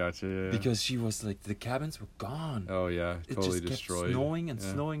 I gotcha. Yeah. Because she was like, the cabins were gone. Oh yeah, totally it just destroyed. kept snowing and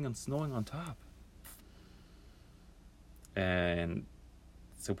snowing and snowing on top. And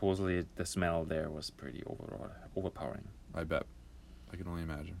supposedly the smell there was pretty overpowering. I bet. I can only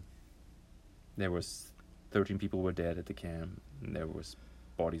imagine. There was 13 people were dead at the camp. And there was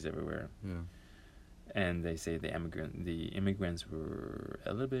bodies everywhere. Yeah. And they say the immigrants were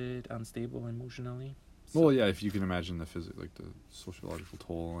a little bit unstable emotionally. So, well, yeah, if you can imagine the sociological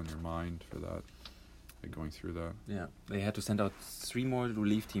toll on your mind for that, like going through that. Yeah, they had to send out 3 more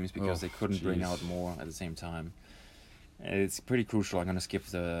relief teams because they couldn't bring out more at the same time. It's pretty crucial. I'm going to skip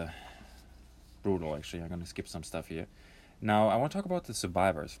the brutal, actually. I'm going to skip some stuff here. Now, I want to talk about the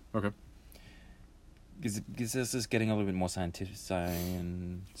survivors. Okay. Because this is getting a little bit more scientific.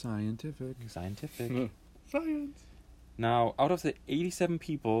 Scientific. Science. Now, out of the 87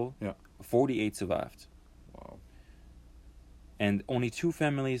 people, 48 survived. Wow. And only 2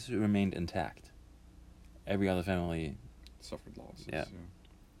 families remained intact. Every other family suffered losses. Yeah.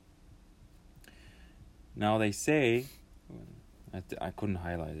 Now they say, I couldn't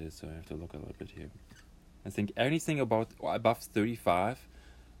highlight it, so I have to look a little bit here. I think anything above 35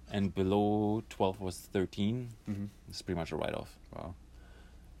 and below 12 was 13. Mm-hmm. It's pretty much a write-off. Wow.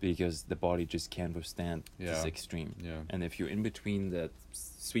 Because the body just can't withstand this extreme. Yeah. And if you're in between that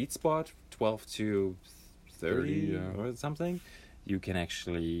sweet spot, 12 to 30 or something, you can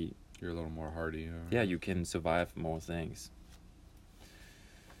actually... You're a little more hardy. Yeah, you can survive more things.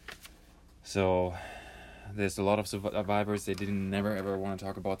 So, there's a lot of survivors. They never ever want to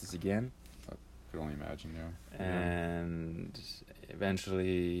talk about this again. I could only imagine, And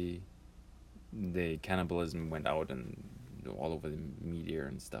eventually, the cannibalism went out and all over the media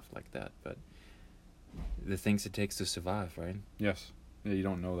and stuff like that. But the things it takes to survive, right? Yes. Yeah, you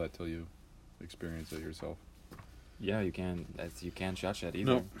don't know that till you experience it yourself. Yeah, you can't judge that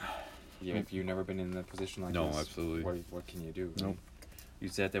either. Nope. Yeah, if you've never been in a position like this. No, absolutely. What can you do? Nope. You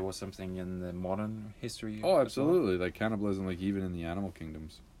said there was something in the modern history. Oh, absolutely. Like cannibalism, like even in the animal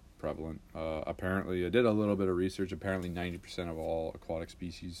kingdom's prevalent. Apparently, I did a little bit of research. Apparently, 90% of all aquatic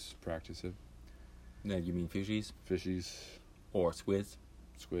species practice it. Yeah, you mean fishies? Fishies. Or squids?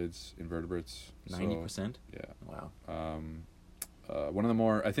 Squids, invertebrates. 90%? Yeah. Wow. One of the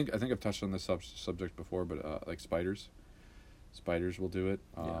more, I think I've touched on this subject before, but like spiders. Spiders will do it.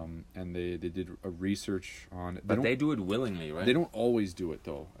 And they did a research on it. But they do it willingly, right? They don't always do it,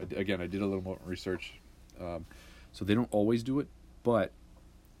 though. I did a little more research. So they don't always do it, but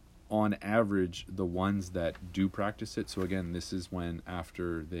on average, the ones that do practice it, so again, this is when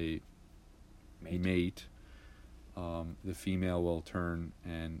after they mate, the female will turn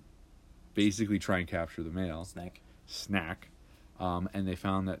and basically try and capture the male. Snack. And they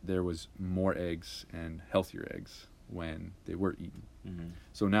found that there was more eggs and healthier eggs when they were eaten. Mm-hmm.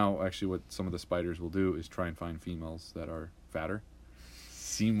 So now, actually, what some of the spiders will do is try and find females that are fatter,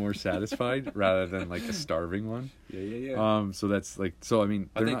 seem more satisfied, rather than like a starving one. Yeah. So that's like, so I mean,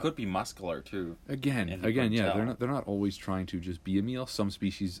 but they could be muscular too. Again, yeah, they're not always trying to just be a meal. Some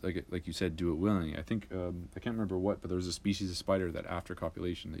species, like you said, do it willingly. I think I can't remember what, but there's a species of spider that after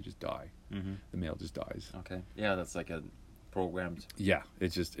copulation they just die. Mm-hmm. The male just dies. Okay. Yeah, that's like a programmed. Yeah,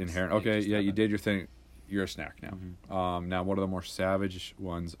 it's just inherent. Okay, yeah, you did your thing. You're a snack now. Mm-hmm. Now, one of the more savage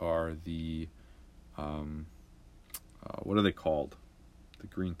ones are the, what are they called? The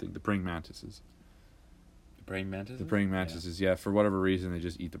green thing, the praying mantises. The praying mantises? The praying mantises, yeah. For whatever reason, they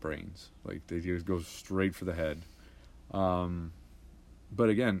just eat the brains. Like, they just go straight for the head. But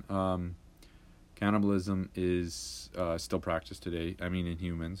again, cannibalism is still practiced today. I mean, in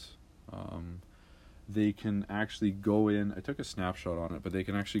humans. They can actually go in, I took a snapshot on it, but they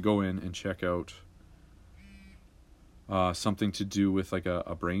can actually go in and check out something to do with like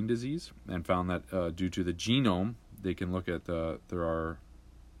a brain disease, and found that due to the genome, they can look at there are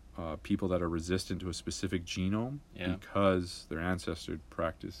people that are resistant to a specific genome because their ancestors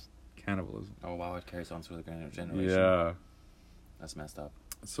practiced cannibalism. Oh wow, it carries on through the generation. Yeah. That's messed up.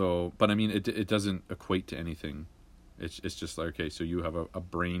 So, but I mean, it doesn't equate to anything. It's just like, okay, so you have a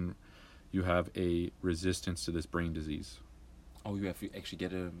brain, you have a resistance to this brain disease. Oh, you have to actually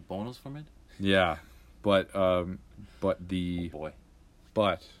get a bonus from it? Yeah. But oh boy.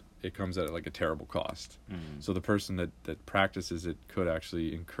 But it comes at like a terrible cost. Mm-hmm. So the person that practices it could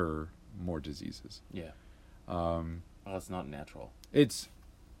actually incur more diseases. Yeah. Well, it's not natural. It's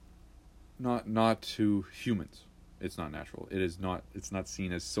not to humans. It's not natural. It's not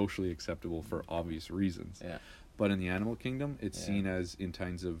seen as socially acceptable for obvious reasons. Yeah. But in the animal kingdom, it's seen as in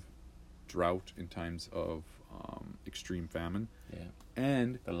times of drought, in times of extreme famine. Yeah.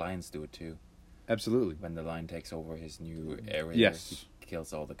 And the lions do it too. Absolutely. When the lion takes over his new area, yes, he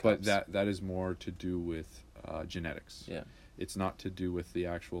kills all the cubs. But that is more to do with genetics. Yeah. It's not to do with the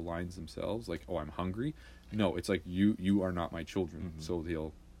actual lions themselves. Like, oh, I'm hungry. No, it's like you are not my children. So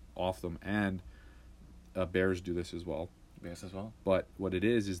they'll off them. And bears do this as well. Bears as well. But what it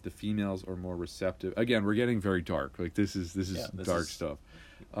is the females are more receptive. Again, we're getting very dark. Like this is dark stuff.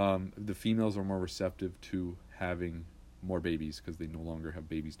 The females are more receptive to having more babies because they no longer have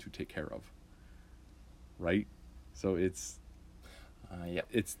babies to take care of. Right? So it's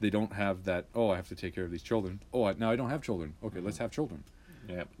they don't have that, oh, I have to take care of these children. Oh, now I don't have children. Okay, let's have children.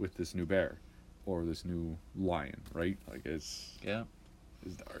 Yeah. With this new bear or this new lion, right? Like it's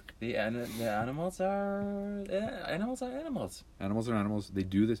dark. The animals are animals. Animals are animals. They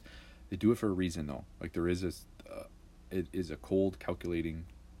do this. They do it for a reason, though. Like there is this. It is a cold, calculating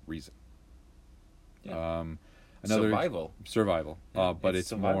reason. Yeah. Survival. Yeah, but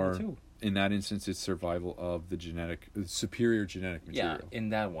it's more too. In that instance, it's survival of the superior genetic material. Yeah, in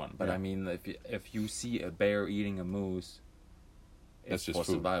that one. But I mean, if you see a bear eating a moose, it's for food.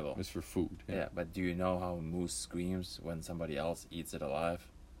 survival. It's for food. Yeah, but do you know how a moose screams when somebody else eats it alive?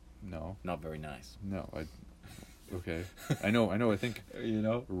 No. Not very nice. No, okay. I know. I think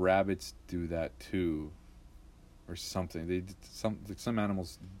rabbits do that too, or something. Some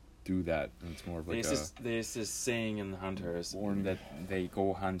animals do that, and it's more of like there's this saying in hunters that they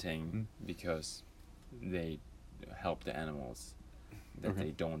go hunting because they help the animals, that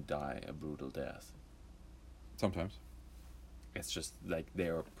they don't die a brutal death. Sometimes. It's just like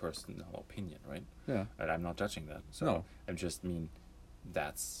their personal opinion, right? Yeah. And I'm not judging that. So no. I just mean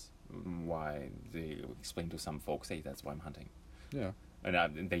that's why they explain to some folks, hey, that's why I'm hunting. Yeah.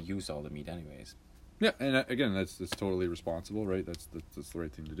 And they use all the meat anyways. Yeah, and again, that's totally responsible, right? That's the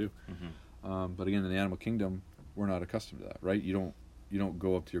right thing to do. But again, in the animal kingdom, we're not accustomed to that, right? You don't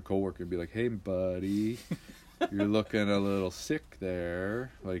go up to your coworker and be like, "Hey, buddy, you're looking a little sick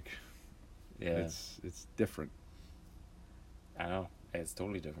there." Like, it's different. I know, it's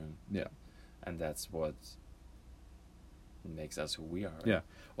totally different. Yeah, and that's what makes us who we are. Right? Yeah.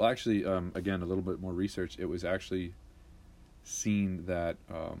 Well, actually, again, a little bit more research. It was actually seen that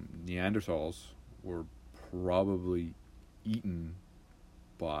Neanderthals were probably eaten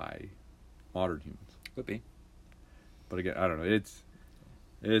by modern humans. Could be. But again, I don't know.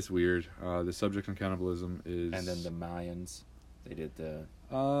 It's weird. The subject on cannibalism is... And then the Mayans, they did the...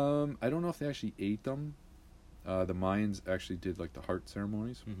 I don't know if they actually ate them. The Mayans actually did like the heart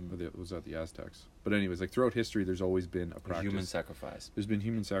ceremonies. But it was at the Aztecs. But anyways, like throughout history, there's always been a practice. Human sacrifice. There's been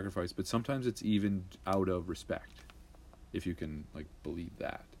human sacrifice, but sometimes it's even out of respect, if you can like believe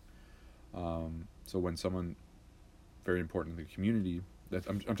that. So when someone very important in the community, that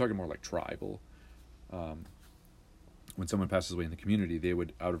I'm talking more like tribal. When someone passes away in the community, they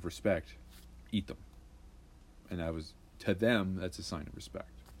would, out of respect, eat them, and that was, to them, that's a sign of respect.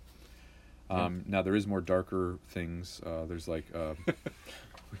 Now there is more darker things. There's like,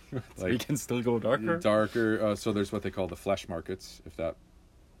 we can still go darker. So there's what they call the flesh markets, if that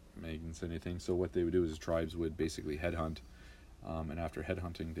means anything. So what they would do is tribes would basically headhunt, and after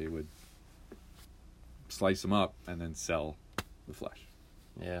headhunting, they would slice them up and then sell the flesh.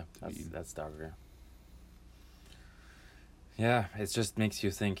 Yeah, that's darker. Yeah, it just makes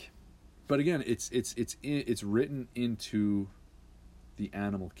you think. But again, it's written into the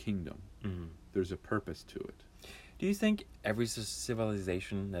animal kingdom. There's a purpose to it. Do you think every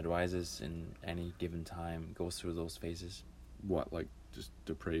civilization that rises in any given time goes through those phases? What, like just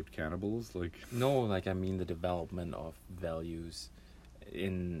depraved cannibals? Like no, like I mean the development of values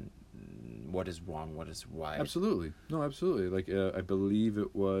in what is wrong, what is right. Absolutely. No, absolutely. Like I believe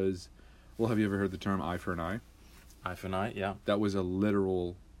it was. Well, have you ever heard the term eye for an eye? Eye for an eye, yeah. That was a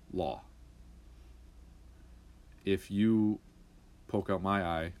literal law. If you poke out my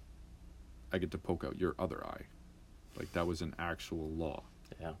eye, I get to poke out your other eye. Like that was an actual law.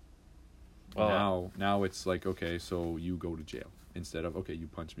 Yeah. Well, now it's like, okay, so you go to jail instead of, okay, you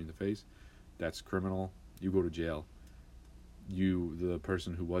punch me in the face, that's criminal. You go to jail. The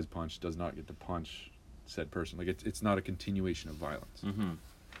person who was punched does not get to punch said person. Like it's not a continuation of violence.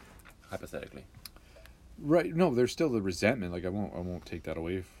 Hypothetically. Right. No, there's still the resentment. Like I won't take that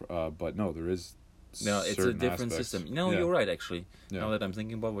away. But no, there is. No, it's a different system. No, you're right. Actually, yeah. Now that I'm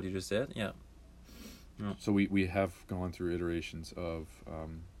thinking about what you just said, yeah. So we have gone through iterations of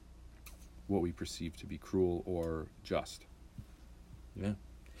what we perceive to be cruel or just. Yeah.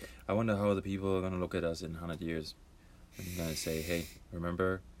 I wonder how the people are gonna look at us in 100 years. I'm gonna say, hey,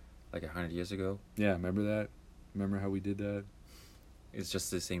 remember, like 100 years ago? Yeah, remember that. Remember how we did that? It's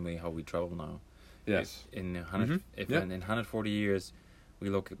just the same way how we travel now. Yes. In 140 years, we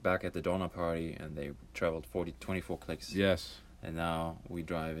look back at the Donner Party and they traveled 24 clicks. Yes. And now we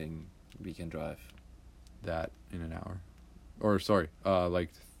can drive that in an hour. Or, sorry, like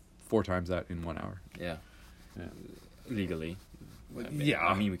 4 times that in 1 hour. Yeah. Yeah. Legally.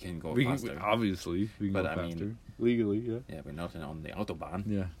 I mean, we can go faster. Obviously, we can go faster. Legally, yeah. Yeah, we're not on the Autobahn.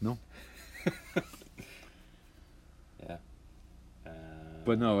 Yeah, no. Yeah.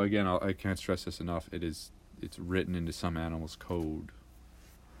 But no, again, I can't stress this enough. It's written into some animals' code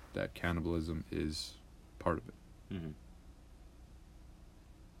that cannibalism is part of it. Mm-hmm.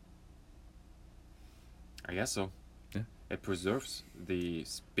 I guess so. Yeah. It preserves the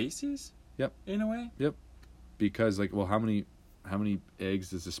species. Yep. In a way. Yep. Because, like, well, how many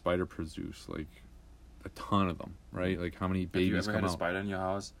eggs does a spider produce? Like, a ton of them, right? Like, how many babies come out? Have you ever had a spider in your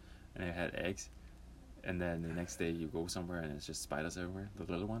house and it had eggs, and then the next day you go somewhere and it's just spiders everywhere,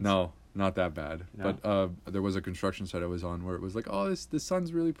 the little ones? No, not that bad. No? But there was a construction site I was on where it was like, oh, the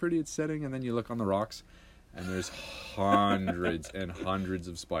sun's really pretty, it's setting, and then you look on the rocks, and there's hundreds and hundreds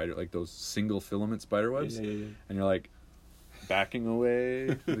of like those single filament spider webs, yeah. and you're like, backing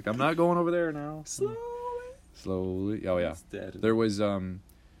away. Like, I'm not going over there now. Slowly. Oh yeah. There was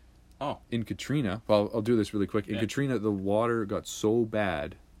in Katrina. Well, I'll do this really quick. In Katrina, the water got so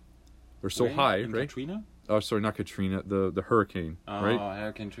bad, or so high, in right? Katrina? Oh, sorry, not Katrina. The hurricane, right? Oh,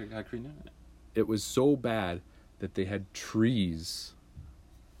 Hurricane Katrina. It was so bad that they had trees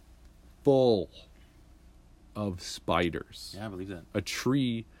full of spiders. Yeah, I believe that. A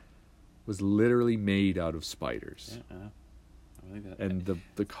tree was literally made out of spiders. Yeah, I believe that. And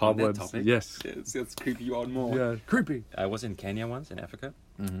the cobwebs. Yes. It's creepy you out more. Yeah, creepy. I was in Kenya once, in Africa,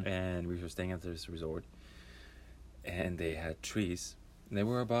 Mm-hmm. and we were staying at this resort, and they had trees. They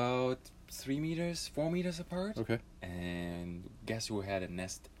were about 4 meters apart. Okay. And guess who had a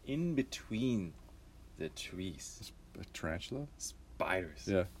nest in between the trees? A tarantula? Spiders.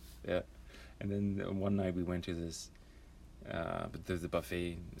 Yeah. Yeah. And then one night we went to this, there's a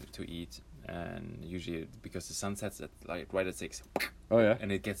buffet to eat, and usually because the sun sets at right at 6. Oh yeah.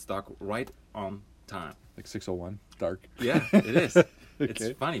 And it gets dark right on time. Like 6:01, dark. Yeah, it is. Okay.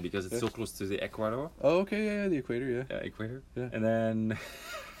 It's funny because it's so close to the Ecuador. Oh, okay, yeah, the equator, yeah. Equator. Yeah. And then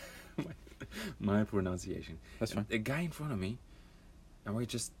my pronunciation. That's fine. A guy in front of me, and we're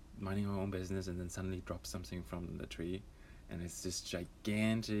just minding our own business, and then suddenly drops something from the tree, and it's this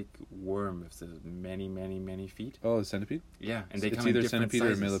gigantic worm with many feet. Oh, the centipede? Yeah, and they It's come in either different centipede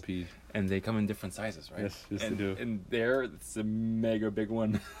sizes. or millipede. And they come in different sizes, right? Yes, they do. And there, it's a mega big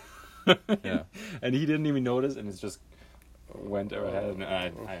one. Yeah. And he didn't even notice, and it's just went ahead, and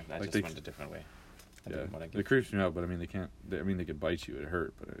I Like just went a different way. I Yeah, didn't wanna it creeps me out, but I mean they can't. They could bite you, it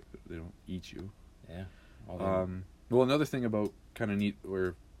hurt, but they don't eat you. Yeah. All Well, another thing about kind of neat,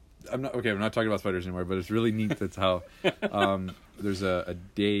 where I'm not talking about spiders anymore, but it's really neat. That's how there's a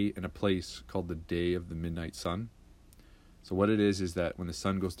day and a place called the Day of the Midnight Sun. So what it is that when the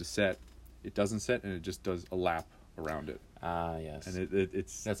sun goes to set, it doesn't set and it just does a lap around it. yes. And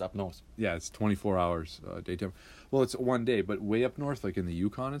it's That's up north. yeah, it's 24 hours daytime. Well, it's one day, but way up north, like in the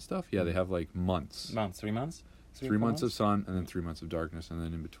Yukon and stuff, yeah, they have like months. 3 months? 3 months of sun and then 3 months of darkness and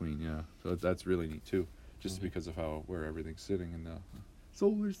then in between, yeah. So that's really neat too, just Mhm. because of where everything's sitting in the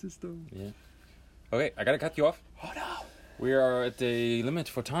solar system. Yeah. Okay, I gotta cut you off. Oh no! We are at the limit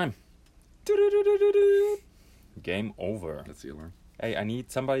for time. Game over. That's the alarm. Hey, I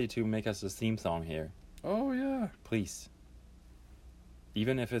need somebody to make us a theme song here. Oh yeah. Please.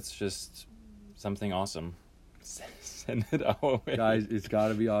 Even if it's just something awesome, send it our way. Guys, it's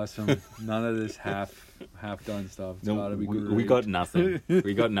gotta be awesome. None of this half done stuff. It's gotta be great. we got nothing.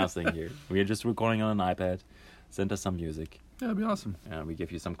 We got nothing here. We are just recording on an iPad. Send us some music. Yeah, it'd be awesome. We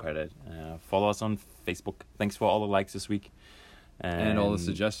give you some credit. Follow us on Facebook. Thanks for all the likes this week. And all the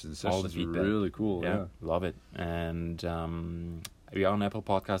suggestions. All the Suggestions were feedback. really cool. Yeah. Love it. And we are on Apple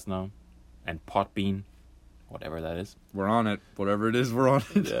Podcast now. And Podbean. Whatever that is. We're on it. Whatever it is, we're on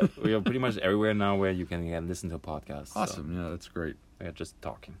it. Yeah, we are pretty much everywhere now where you can listen to a podcast. Awesome. Yeah, that's great. We are just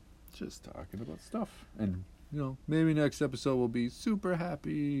talking. Just talking about stuff. And, maybe next episode we'll be super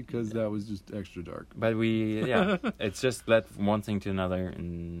happy because that was just extra dark. But it's just led from one thing to another.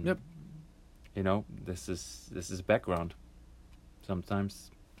 And, Yep. this is background.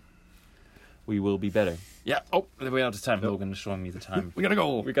 Sometimes we will be better. Yeah. Oh, we're out of time. Yep. Logan is showing me the time. We gotta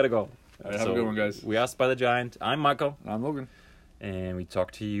go. We gotta go. All right, have a good one, guys. We are Spy the Giant. I'm Michael. I'm Logan. And we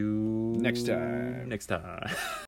talk to you Next time. Next time.